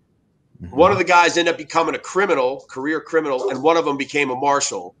Kentucky. One of the guys ended up becoming a career criminal, and one of them became a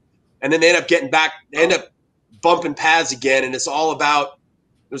marshal. And then they end up bumping paths again, and it's all about,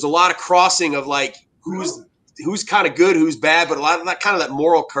 there's a lot of crossing of like who's kind of good, who's bad, but a lot of that kind of that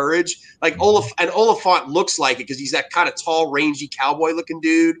moral courage. Like Oliphant looks like it because he's that kind of tall, rangy cowboy looking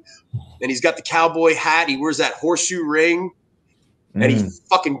dude. And he's got the cowboy hat. He wears that horseshoe ring and he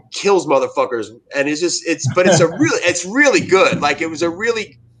fucking kills motherfuckers. And it's really good. Like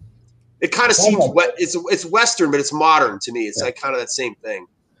it kind of seems it's Western, but it's modern to me. It's like kind of that same thing.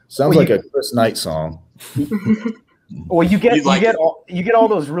 Sounds like a Chris Knight song. Well, you get all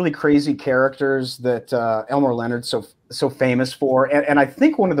those really crazy characters that Elmore Leonard's so famous for, and I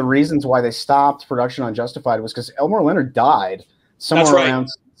think one of the reasons why they stopped production on Justified was because Elmore Leonard died somewhere around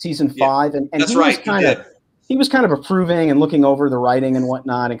season 5, and he was kind of approving and looking over the writing and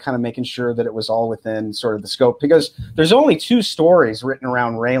whatnot, and kind of making sure that it was all within sort of the scope. Because there's only 2 stories written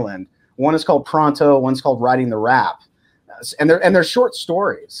around Rayland. One is called Pronto, one's called Riding the Rap. And they're short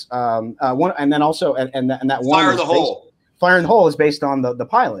stories. That one Fire in the Hole. Fire in the Hole is based on the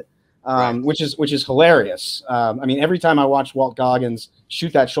pilot, which is hilarious. I mean, every time I watch Walt Goggins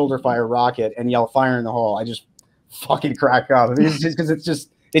shoot that shoulder fire rocket and yell "Fire in the Hole," I just fucking crack up. It's just because it's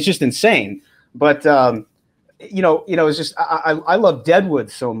just insane. But it's just I love Deadwood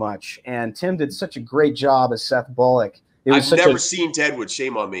so much, and Tim did such a great job as Seth Bullock. I've never seen Deadwood.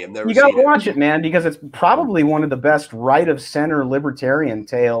 Shame on me. I've never. You got to watch it, man, because it's probably one of the best right of center libertarian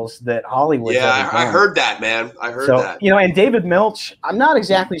tales that Hollywood. Yeah, I heard that, man. I heard that. And David Milch. I'm not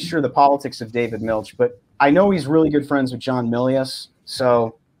exactly sure the politics of David Milch, but I know he's really good friends with John Milius.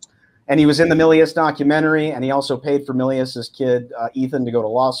 So, and he was in the Milius documentary, and he also paid for Milius's kid Ethan to go to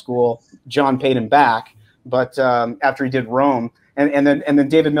law school. John paid him back, but after he did Rome, and then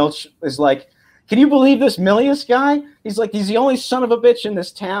David Milch is like, can you believe this Milius guy? He's like, he's the only son of a bitch in this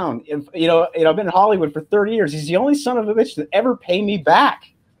town. I've been in Hollywood for 30 years. He's the only son of a bitch that ever pay me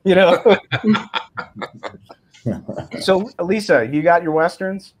back. So, Lisa, you got your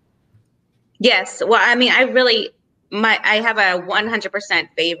Westerns? Yes. Well, I mean, I have a 100%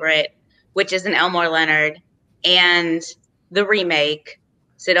 favorite, which is an Elmore Leonard and the remake.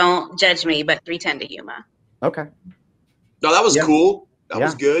 So don't judge me, but 3:10 to Yuma. Okay. No, that was cool. That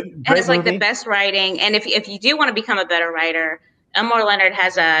was good. And it's like the best writing. And if you do want to become a better writer, Elmore Leonard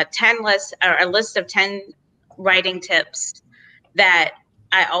has a list of 10 writing tips that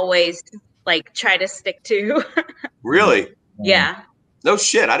I always try to stick to. Really? Yeah. No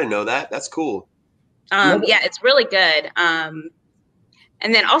shit. I didn't know that. That's cool. Yeah, it's really good. And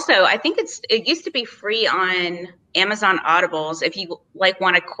then also I think it used to be free on Amazon Audibles if you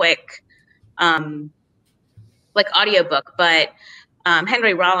want a quick audiobook, but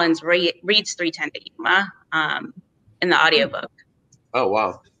Henry Rollins reads 3:10 to Yuma in the audiobook. Oh,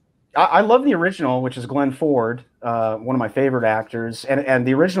 wow. I love the original, which is Glenn Ford, one of my favorite actors. And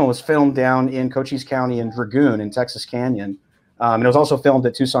the original was filmed down in Cochise County in Dragoon in Texas Canyon. And it was also filmed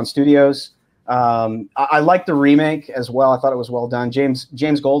at Tucson Studios. I like the remake as well. I thought it was well done. James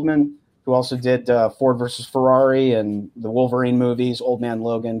Goldman, who also did Ford versus Ferrari and the Wolverine movies, Old Man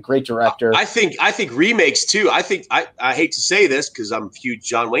Logan, great director. I think remakes too. I hate to say this because I'm a huge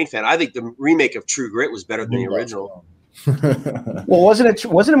John Wayne fan. I think the remake of True Grit was better than the original. Well, wasn't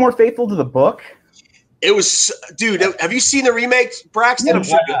it more faithful to the book? It was, dude. Have you seen the remake, Braxton? I'm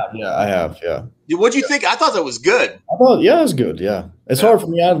sure. I have. Yeah. What'd you think? I thought that was good. I thought, it was good. Yeah. It's hard for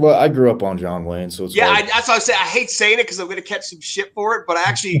me. I grew up on John Wayne, so it's hard. That's what I say. I hate saying it because I'm going to catch some shit for it, but I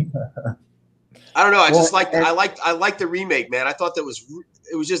actually, I don't know. I like the remake, man. I thought it was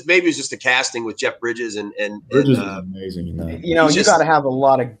just the casting with Jeff Bridges and Bridges is amazing. You got to have a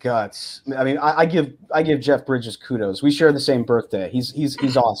lot of guts. I mean, I give Jeff Bridges kudos. We share the same birthday.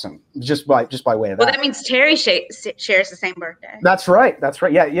 He's awesome. Just by way of that. Well, that means Terry shares the same birthday. That's right.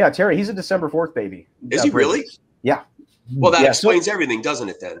 Yeah. Terry, he's a December 4th baby. Is he really? Yeah. Well, that explains everything, doesn't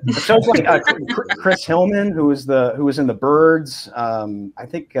it? Then. So it's like Chris Hillman, who was in the Birds. I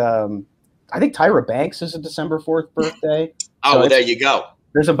think Tyra Banks is a December 4th birthday. Oh, well, there you go.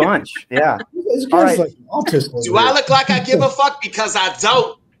 There's a bunch. Yeah. All right. Do I look like I give a fuck? Because I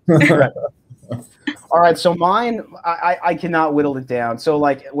don't. All right. So mine, I cannot whittle it down. So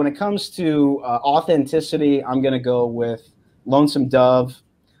when it comes to authenticity, I'm going to go with Lonesome Dove,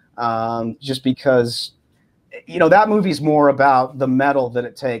 just because, that movie's more about the metal that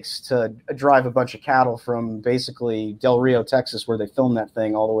it takes to drive a bunch of cattle from basically Del Rio, Texas, where they filmed that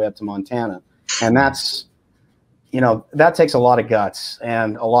thing, all the way up to Montana. And that's, that takes a lot of guts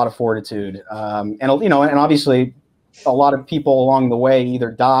and a lot of fortitude. And obviously a lot of people along the way either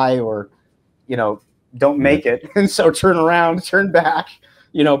die or, don't make it. And so turn back,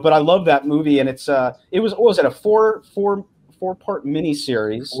 but I love that movie. And it was a four-part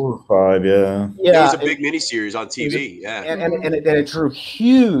miniseries. 4 or 5, yeah. Yeah, it was a big miniseries on TV. And it drew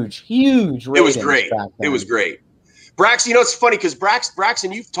huge ratings. It was great. It was great. Braxton, it's funny because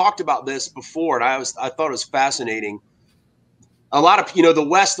Braxton, you've talked about this before, and I thought it was fascinating. A lot of the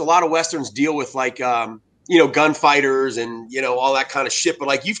West, a lot of Westerns deal with gunfighters and all that kind of shit.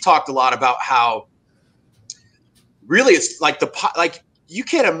 But you've talked a lot about how really it's you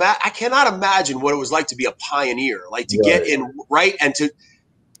can't imagine. I cannot imagine what it was like to be a pioneer, to get in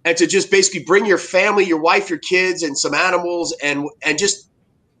and to just basically bring your family, your wife, your kids, and some animals, and just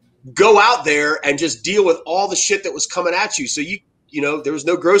go out there and just deal with all the shit that was coming at you. So there was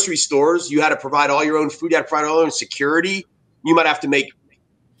no grocery stores. You had to provide all your own food. You had to provide all your own security. You might have to make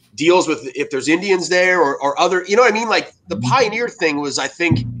deals with if there's Indians there or other, you know what I mean? The pioneer thing was, I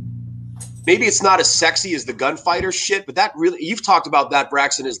think, maybe it's not as sexy as the gunfighter shit, but that really, you've talked about that,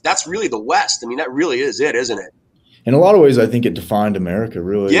 Braxton, that's really the West. I mean, that really is it, isn't it? In a lot of ways, I think it defined America,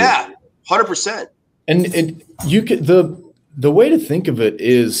 really. Yeah, 100%. And you could the way to think of it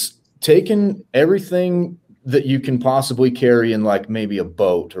is taking everything that you can possibly carry in like maybe a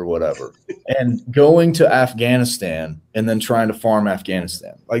boat or whatever, and going to Afghanistan and then trying to farm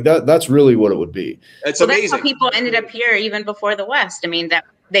Afghanistan. Like that's really what it would be. It's amazing. That's how people ended up here even before the West. I mean, that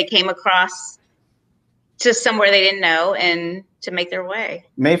they came across to somewhere they didn't know and to make their way.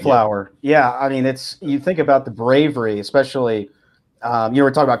 Mayflower. Yeah. I mean, you think about the bravery, especially, you were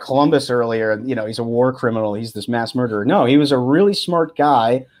talking about Columbus earlier, and, you know, he's a war criminal. He's this mass murderer. No, he was a really smart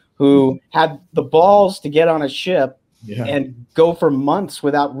guy who had the balls to get on a ship and go for months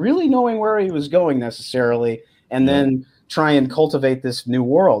without really knowing where he was going necessarily, and then try and cultivate this new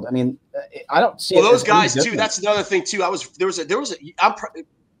world. I mean, I don't see. Well, those guys too. That's another thing too.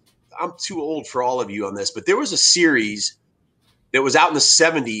 I'm too old for all of you on this, but there was a series that was out in the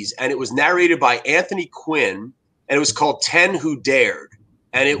 70s, and it was narrated by Anthony Quinn, and it was called 10 Who Dared,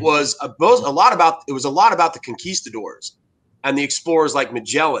 and it was a lot about the conquistadors and the explorers like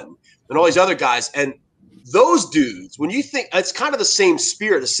Magellan and all these other guys. And those dudes, when you think, it's kind of the same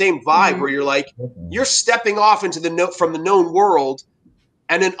spirit, the same vibe, where you're like, you're stepping off into from the known world.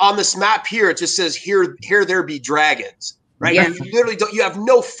 And then on this map here, it just says, here there be dragons, right? Yeah. You literally you have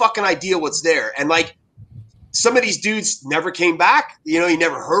no fucking idea what's there. And like, some of these dudes never came back. You know, you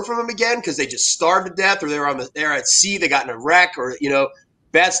never heard from them again because they just starved to death, or they're at sea, they got in a wreck, or, you know,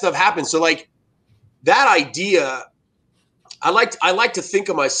 bad stuff happened. So like that idea, I like to think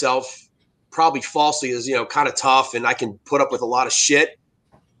of myself, probably falsely, as, you know, kind of tough, and I can put up with a lot of shit.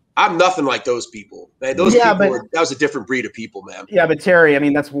 I'm nothing like those people. Man, that was a different breed of people, man. Yeah, but Terry, I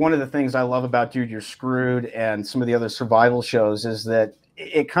mean, that's one of the things I love about Dude, You're Screwed and some of the other survival shows, is that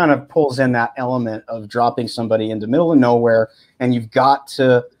it kind of pulls in that element of dropping somebody into the middle of nowhere, and you've got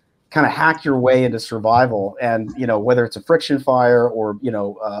to kind of hack your way into survival. And, you know, whether it's a friction fire or, you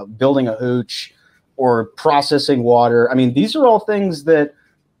know, building a hooch or processing water. I mean, these are all things that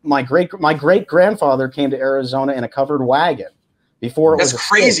my great grandfather came to Arizona in a covered wagon before. That's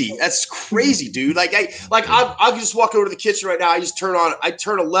crazy. That's crazy, dude. I'll just walk over to the kitchen right now. I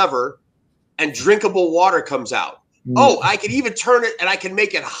turn a lever, and drinkable water comes out. Oh, I can even turn it, and I can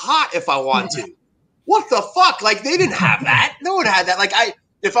make it hot if I want to. What the fuck? Like, they didn't have that. No one had that. Like,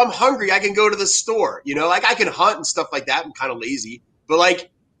 if I'm hungry, I can go to the store. You know, like, I can hunt and stuff like that. I'm kind of lazy, but like,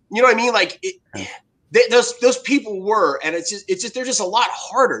 you know what I mean? Like, those people were, and it's just they're just a lot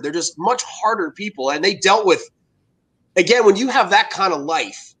harder. They're just much harder people, and they dealt with. Again, when you have that kind of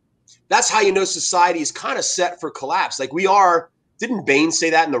life, that's how you know society is kind of set for collapse. Like, we are. Didn't Bane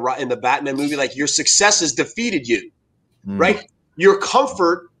say that in the Batman movie? Like, your success has defeated you, right? Your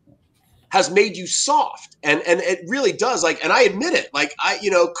comfort has made you soft, and it really does. Like, and I admit it. Like,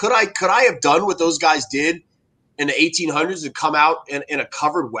 could I have done what those guys did in the 1800s and come out in a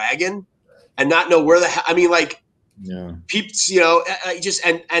covered wagon and not know where I mean, like, people, you know, just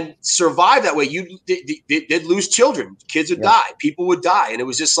and survive that way. You did lose children, kids would die, people would die, and it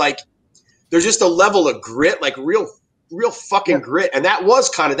was just like there's just a level of grit, like real fucking grit. And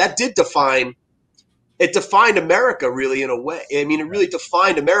that did define America, really, in a way. I mean, it really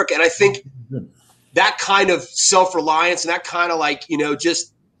defined America. And I think that kind of self-reliance and that kind of, like, you know,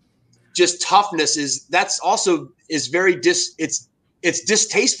 just toughness is very it's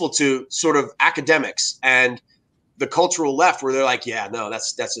distasteful to sort of academics and the cultural left, where they're like, yeah, no,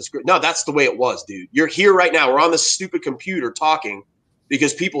 that's just great. No, that's the way it was, dude. You're here right now. We're on this stupid computer talking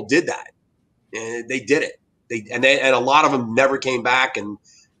because people did that, and they did it. And a lot of them never came back and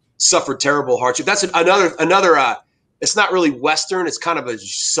suffered terrible hardship. That's another. It's not really Western. It's kind of a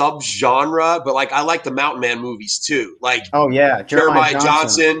sub-genre, but like, I like the Mountain Man movies too. Like, oh yeah, Jeremiah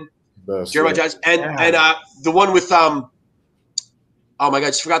Johnson, and the one with oh my God, I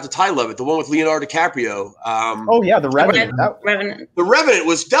just forgot the title of it. The one with Leonardo DiCaprio. Oh yeah, The Revenant. The Revenant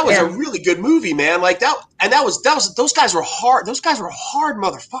was a really good movie, man. Like that, and that was those guys were hard. Those guys were hard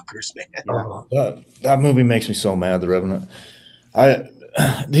motherfuckers, man. That movie makes me so mad. The Revenant.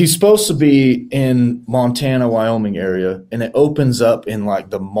 He's supposed to be in Montana, Wyoming area, and it opens up in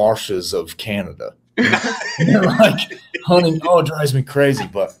like the marshes of Canada. Like hunting. Oh, it drives me crazy.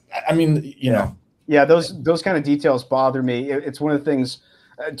 But I mean, you know. Yeah, those kind of details bother me. It's one of the things.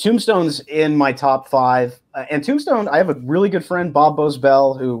 Tombstone's in my top 5. And Tombstone, I have a really good friend, Bob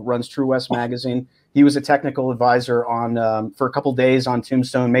Bosbell, who runs True West magazine. He was a technical advisor on for a couple days on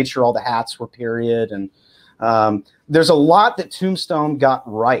Tombstone, made sure all the hats were period. And there's a lot that Tombstone got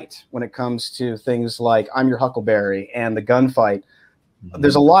right when it comes to things like I'm Your Huckleberry and the gunfight.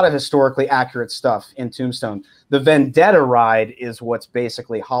 There's a lot of historically accurate stuff in Tombstone. The Vendetta ride is what's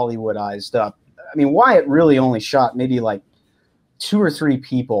basically Hollywoodized up. I mean, Wyatt really only shot maybe like 2 or 3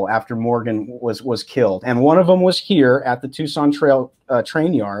 people after Morgan was killed, and one of them was here at the Tucson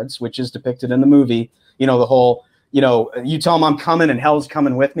train yards, which is depicted in the movie the whole, you tell them I'm coming and hell's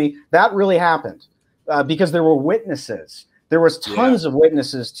coming with me. That really happened because there were witnesses. There was tons of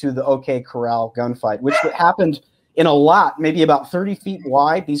witnesses to the OK Corral gunfight, which happened in a lot, maybe about 30 feet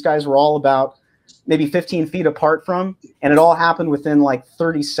wide. These guys were all about maybe 15 feet apart from, and it all happened within like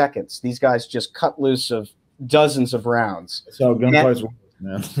 30 seconds. These guys just cut loose of dozens of rounds. That's how gunfights work,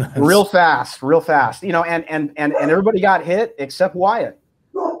 man. real fast, and everybody got hit except Wyatt.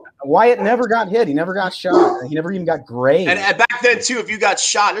 Wyatt never got hit. He never got shot. He never even got grazed. And back then, too, if you got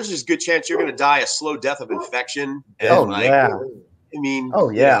shot, there's just a good chance you're going to die a slow death of infection. And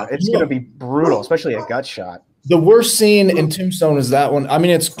It's going to be brutal, especially a gut shot. The worst scene in Tombstone is that one. I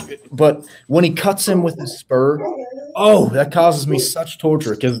mean, but when he cuts him with his spur, that causes me such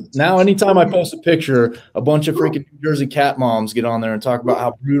torture. Because now anytime I post a picture, a bunch of freaking New Jersey cat moms get on there and talk about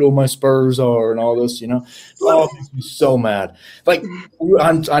how brutal my spurs are and all this, it makes me so mad. Like,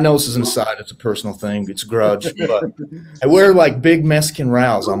 I know this is an aside. It's a personal thing. It's a grudge. But I wear, like, big Mexican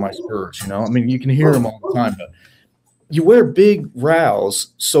rows on my spurs, I mean, you can hear them all the time. But you wear big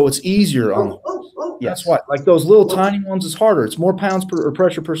rows so it's easier on the horse. That's why, like those little tiny ones is harder. It's more pounds or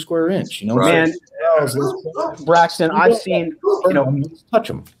pressure per square inch. Man, Braxton, I've seen touch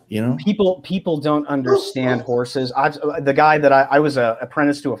them. People don't understand horses. The guy that I was a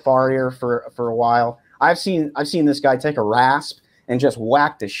apprentice to a farrier for a while. I've seen this guy take a rasp and just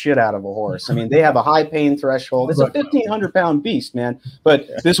whack the shit out of a horse. I mean, they have a high pain threshold. It's a 1,500-pound beast, man. But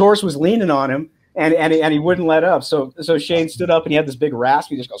this horse was leaning on him, and he wouldn't let up. So Shane stood up and he had this big rasp.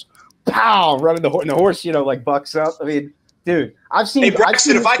 He just goes, pow, running the horse, and the horse, like bucks up. I mean, dude, I've seen. Hey,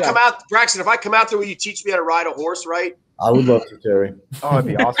 Braxton, if I come out there, will you teach me how to ride a horse right? I would love to, Terry. Oh, it'd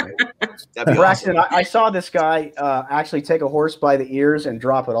be awesome. Braxton, awesome. I saw this guy actually take a horse by the ears and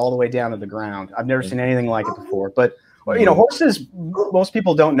drop it all the way down to the ground. I've never seen anything like it before. But horses, most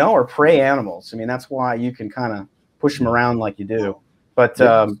people don't know, are prey animals. I mean, that's why you can kind of push them around like you do. But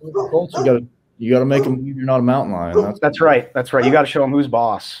you got to make them believe you're not a mountain lion. That's right. You got to show them who's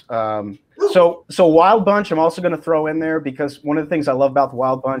boss. So Wild Bunch, I'm also going to throw in there because one of the things I love about the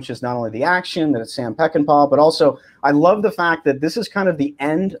Wild Bunch is not only the action, that it's Sam Peckinpah, but also I love the fact that this is kind of the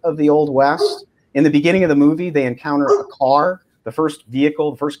end of the Old West. In the beginning of the movie, they encounter a car, the first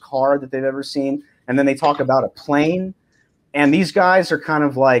vehicle, the first car that they've ever seen, and then they talk about a plane. And these guys are kind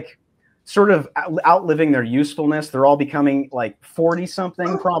of like sort of outliving their usefulness. They're all becoming like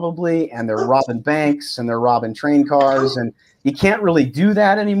 40-something probably, and they're robbing banks and they're robbing train cars. And you can't really do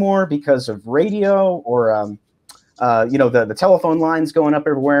that anymore because of radio or, the telephone lines going up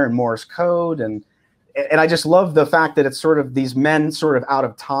everywhere and Morse code. And I just love the fact that it's sort of these men sort of out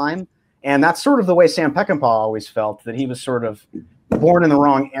of time. And that's sort of the way Sam Peckinpah always felt, that he was sort of born in the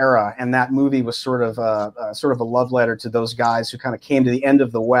wrong era, and that movie was sort of a love letter to those guys who kind of came to the end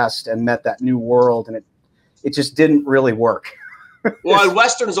of the West and met that new world, and it just didn't really work. Well, and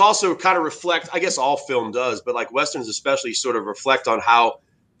Westerns also kind of reflect, I guess all film does, but like Westerns especially sort of reflect on how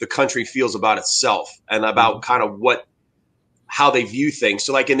the country feels about itself and about kind of how they view things.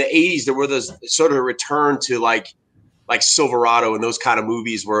 So like in the 80s, there were this sort of a return to like Silverado and those kind of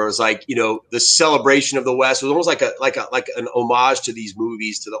movies where it was like, the celebration of the West. It was almost like an homage to these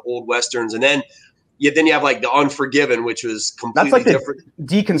movies, to the old Westerns. And then you have like the Unforgiven, which was completely different.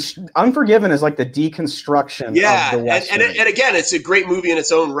 Unforgiven is like the deconstruction of the Western. And again, it's a great movie in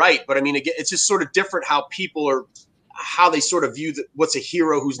its own right. But I mean, again, it's just sort of different how they sort of view what's a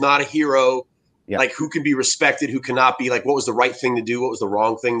hero, who's not a hero. Yeah. Like who can be respected, who cannot be, like what was the right thing to do, what was the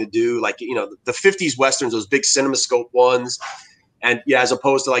wrong thing to do. Like, the 50s Westerns, those big CinemaScope ones. And as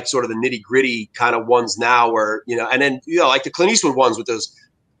opposed to like sort of the nitty gritty kind of ones now where, and then, like the Clint Eastwood ones with those,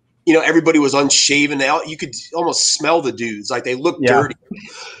 everybody was unshaven. You could almost smell the dudes. Like they looked dirty.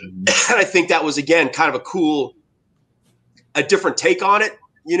 And I think that was, again, kind of a different take on it,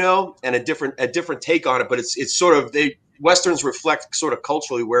 and a different take on it. But it's sort of, Westerns reflect sort of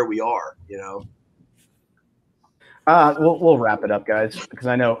culturally where we are, We'll wrap it up, guys, because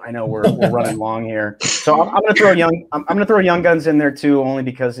I know we're running long here. So I'm gonna throw Young Guns in there too, only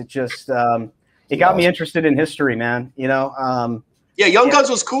because it just it got me interested in history, man. Young Guns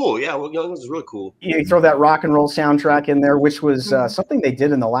was cool. Yeah, well, Young Guns was really cool. You throw that rock and roll soundtrack in there, which was something they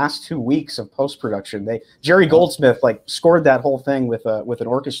did in the last 2 weeks of post production. Jerry Goldsmith scored that whole thing with an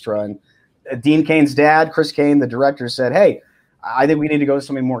orchestra, and Dean Cain's dad, Chris Cain, the director, said, "Hey, I think we need to go to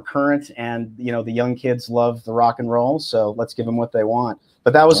something more current, and the young kids love the rock and roll, so let's give them what they want."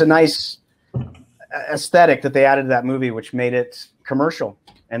 But that was a nice aesthetic that they added to that movie, which made it commercial.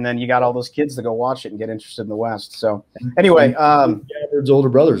 And then you got all those kids to go watch it and get interested in the West. So anyway, Gabbard's older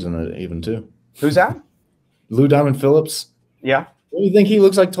brothers in it even too. Who's that? Lou Diamond Phillips. Yeah. Do you think he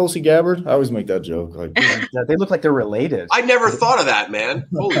looks like Tulsi Gabbard? I always make that joke. Like, they look like they're related. I never thought of that, man.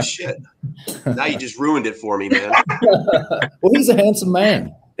 Holy shit! Now you just ruined it for me, man. Well, he's a handsome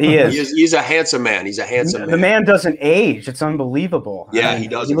man. He is. He's a handsome man. He's a handsome man. The man doesn't age. It's unbelievable. Yeah, he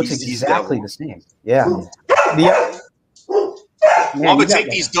does. He looks exactly the same. Yeah. I'm gonna take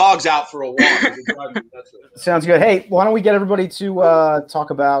these dogs out for a walk. Sounds good. Hey, why don't we get everybody to talk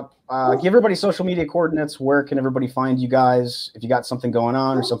about give everybody social media coordinates. Where can everybody find you guys? If you got something going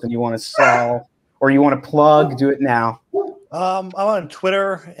on or something you want to sell or you want to plug, do it now. I'm on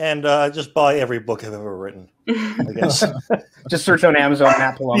Twitter and just buy every book I've ever written. I guess. Just search on Amazon,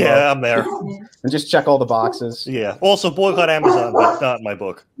 Matt Palumbo. Yeah, I'm there. And just check all the boxes. Yeah. Also, boycott Amazon, but not my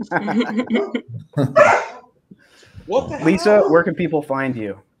book. Lisa, where can people find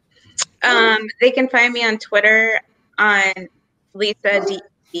you? They can find me on Twitter on Lisa DEP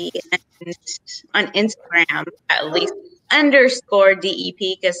and on Instagram at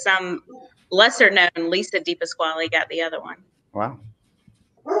Lisa_DEP because some lesser known Lisa D. Pasquale got the other one. Wow.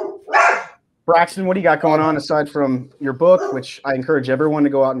 Braxton, what do you got going on aside from your book, which I encourage everyone to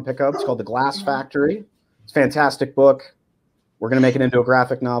go out and pick up? It's called The Glass Factory. It's a fantastic book. We're going to make it into a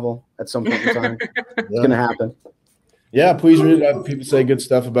graphic novel at some point in time. It's going to happen. Yeah, please read it. People say good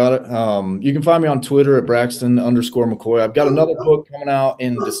stuff about it. You can find me on Twitter at Braxton_McCoy. I've got another book coming out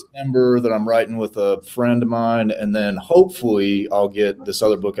in December that I'm writing with a friend of mine, and then hopefully I'll get this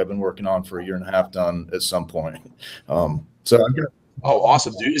other book I've been working on for a year and a half done at some point. So I'm gonna. Oh,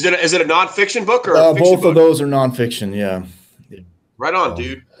 awesome, dude! Is it a nonfiction book or a fiction both book? Of those are nonfiction. Yeah. Right on,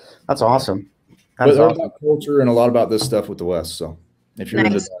 dude. That's awesome. But they're about culture and a lot about this stuff with the West. So if you're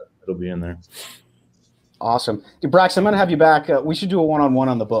into that, it'll be in there. Awesome. Dude, Braxton, I'm going to have you back. We should do a one-on-one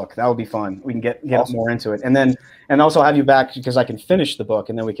on the book. That would be fun. We can get awesome. More into it. And also have you back because I can finish the book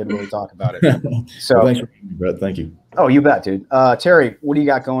and then we can really talk about it. So well, thanks for being, Brett. Thank you. Oh, you bet, dude. Terry, what do you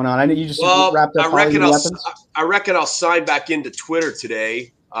got going on? I know you just wrapped up. I reckon I'll sign back into Twitter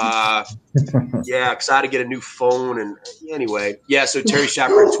today. Yeah, because I had to get a new phone. And anyway, yeah, so Terry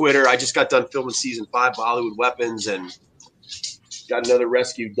Schappert Twitter. I just got done filming season 5 of Hollywood Weapons and got another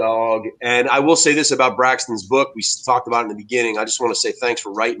rescue dog. And I will say this about Braxton's book. We talked about it in the beginning. I just want to say thanks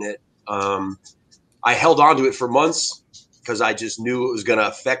for writing it. I held on to it for months because I just knew it was going to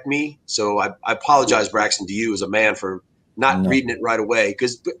affect me. So I apologize, Braxton, to you as a man for not reading it right away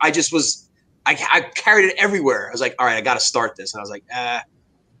because I just was – I carried it everywhere. I was like, all right, I got to start this. And I was like,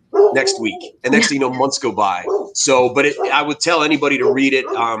 next week. And next thing you know, months go by. So, but I would tell anybody to read it.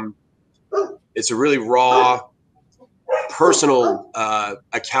 It's a really raw – personal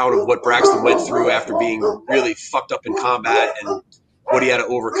account of what Braxton went through after being really fucked up in combat and what he had to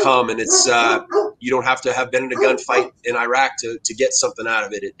overcome. And it's you don't have to have been in a gunfight in Iraq to get something out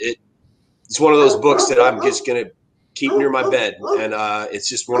of it. It's one of those books that I'm just going to keep near my bed. And it's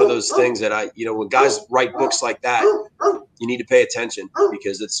just one of those things that when guys write books like that, you need to pay attention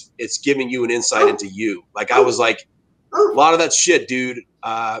because it's giving you an insight into you. Like I was like, a lot of that shit, dude,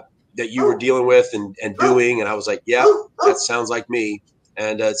 that you were dealing with and doing. And I was like, yeah, that sounds like me.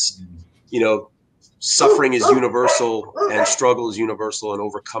 And it's, suffering is universal and struggle is universal and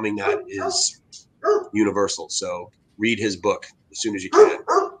overcoming that is universal. So read his book as soon as you can,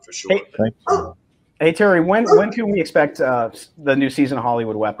 for sure. Hey Terry, when can we expect the new season of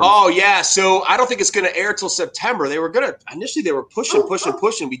Hollywood Weapons? Oh yeah. So I don't think it's going to air till September. They were initially they were pushing.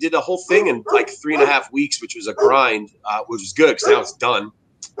 We did the whole thing in like 3.5 weeks, which was a grind, which was good because now it's done.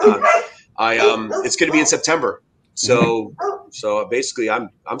 It's going to be in September. So basically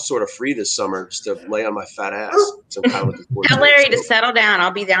I'm sort of free this summer just to lay on my fat ass. So I'm kind of looking forward Tell Larry to settle down.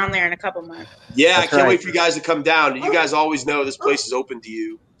 I'll be down there in a couple months. Yeah, I can't wait for you guys to come down. You guys always know this place is open to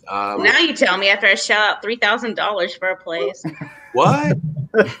you. Now you tell me after I shell out $3,000 for a place. What?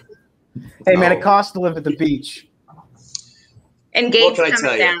 Hey man, it costs to live at the beach. And Gabe's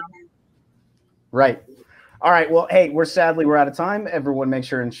coming down. Right. All right. Well, hey, we're out of time. Everyone make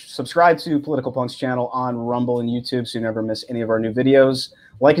sure and subscribe to Political Punk's channel on Rumble and YouTube so you never miss any of our new videos.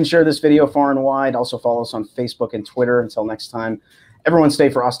 Like and share this video far and wide. Also follow us on Facebook and Twitter. Until next time, everyone stay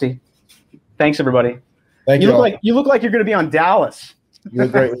frosty. Thanks, everybody. Thank you. You look like you're going to be on Dallas. You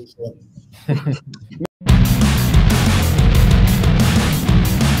look great.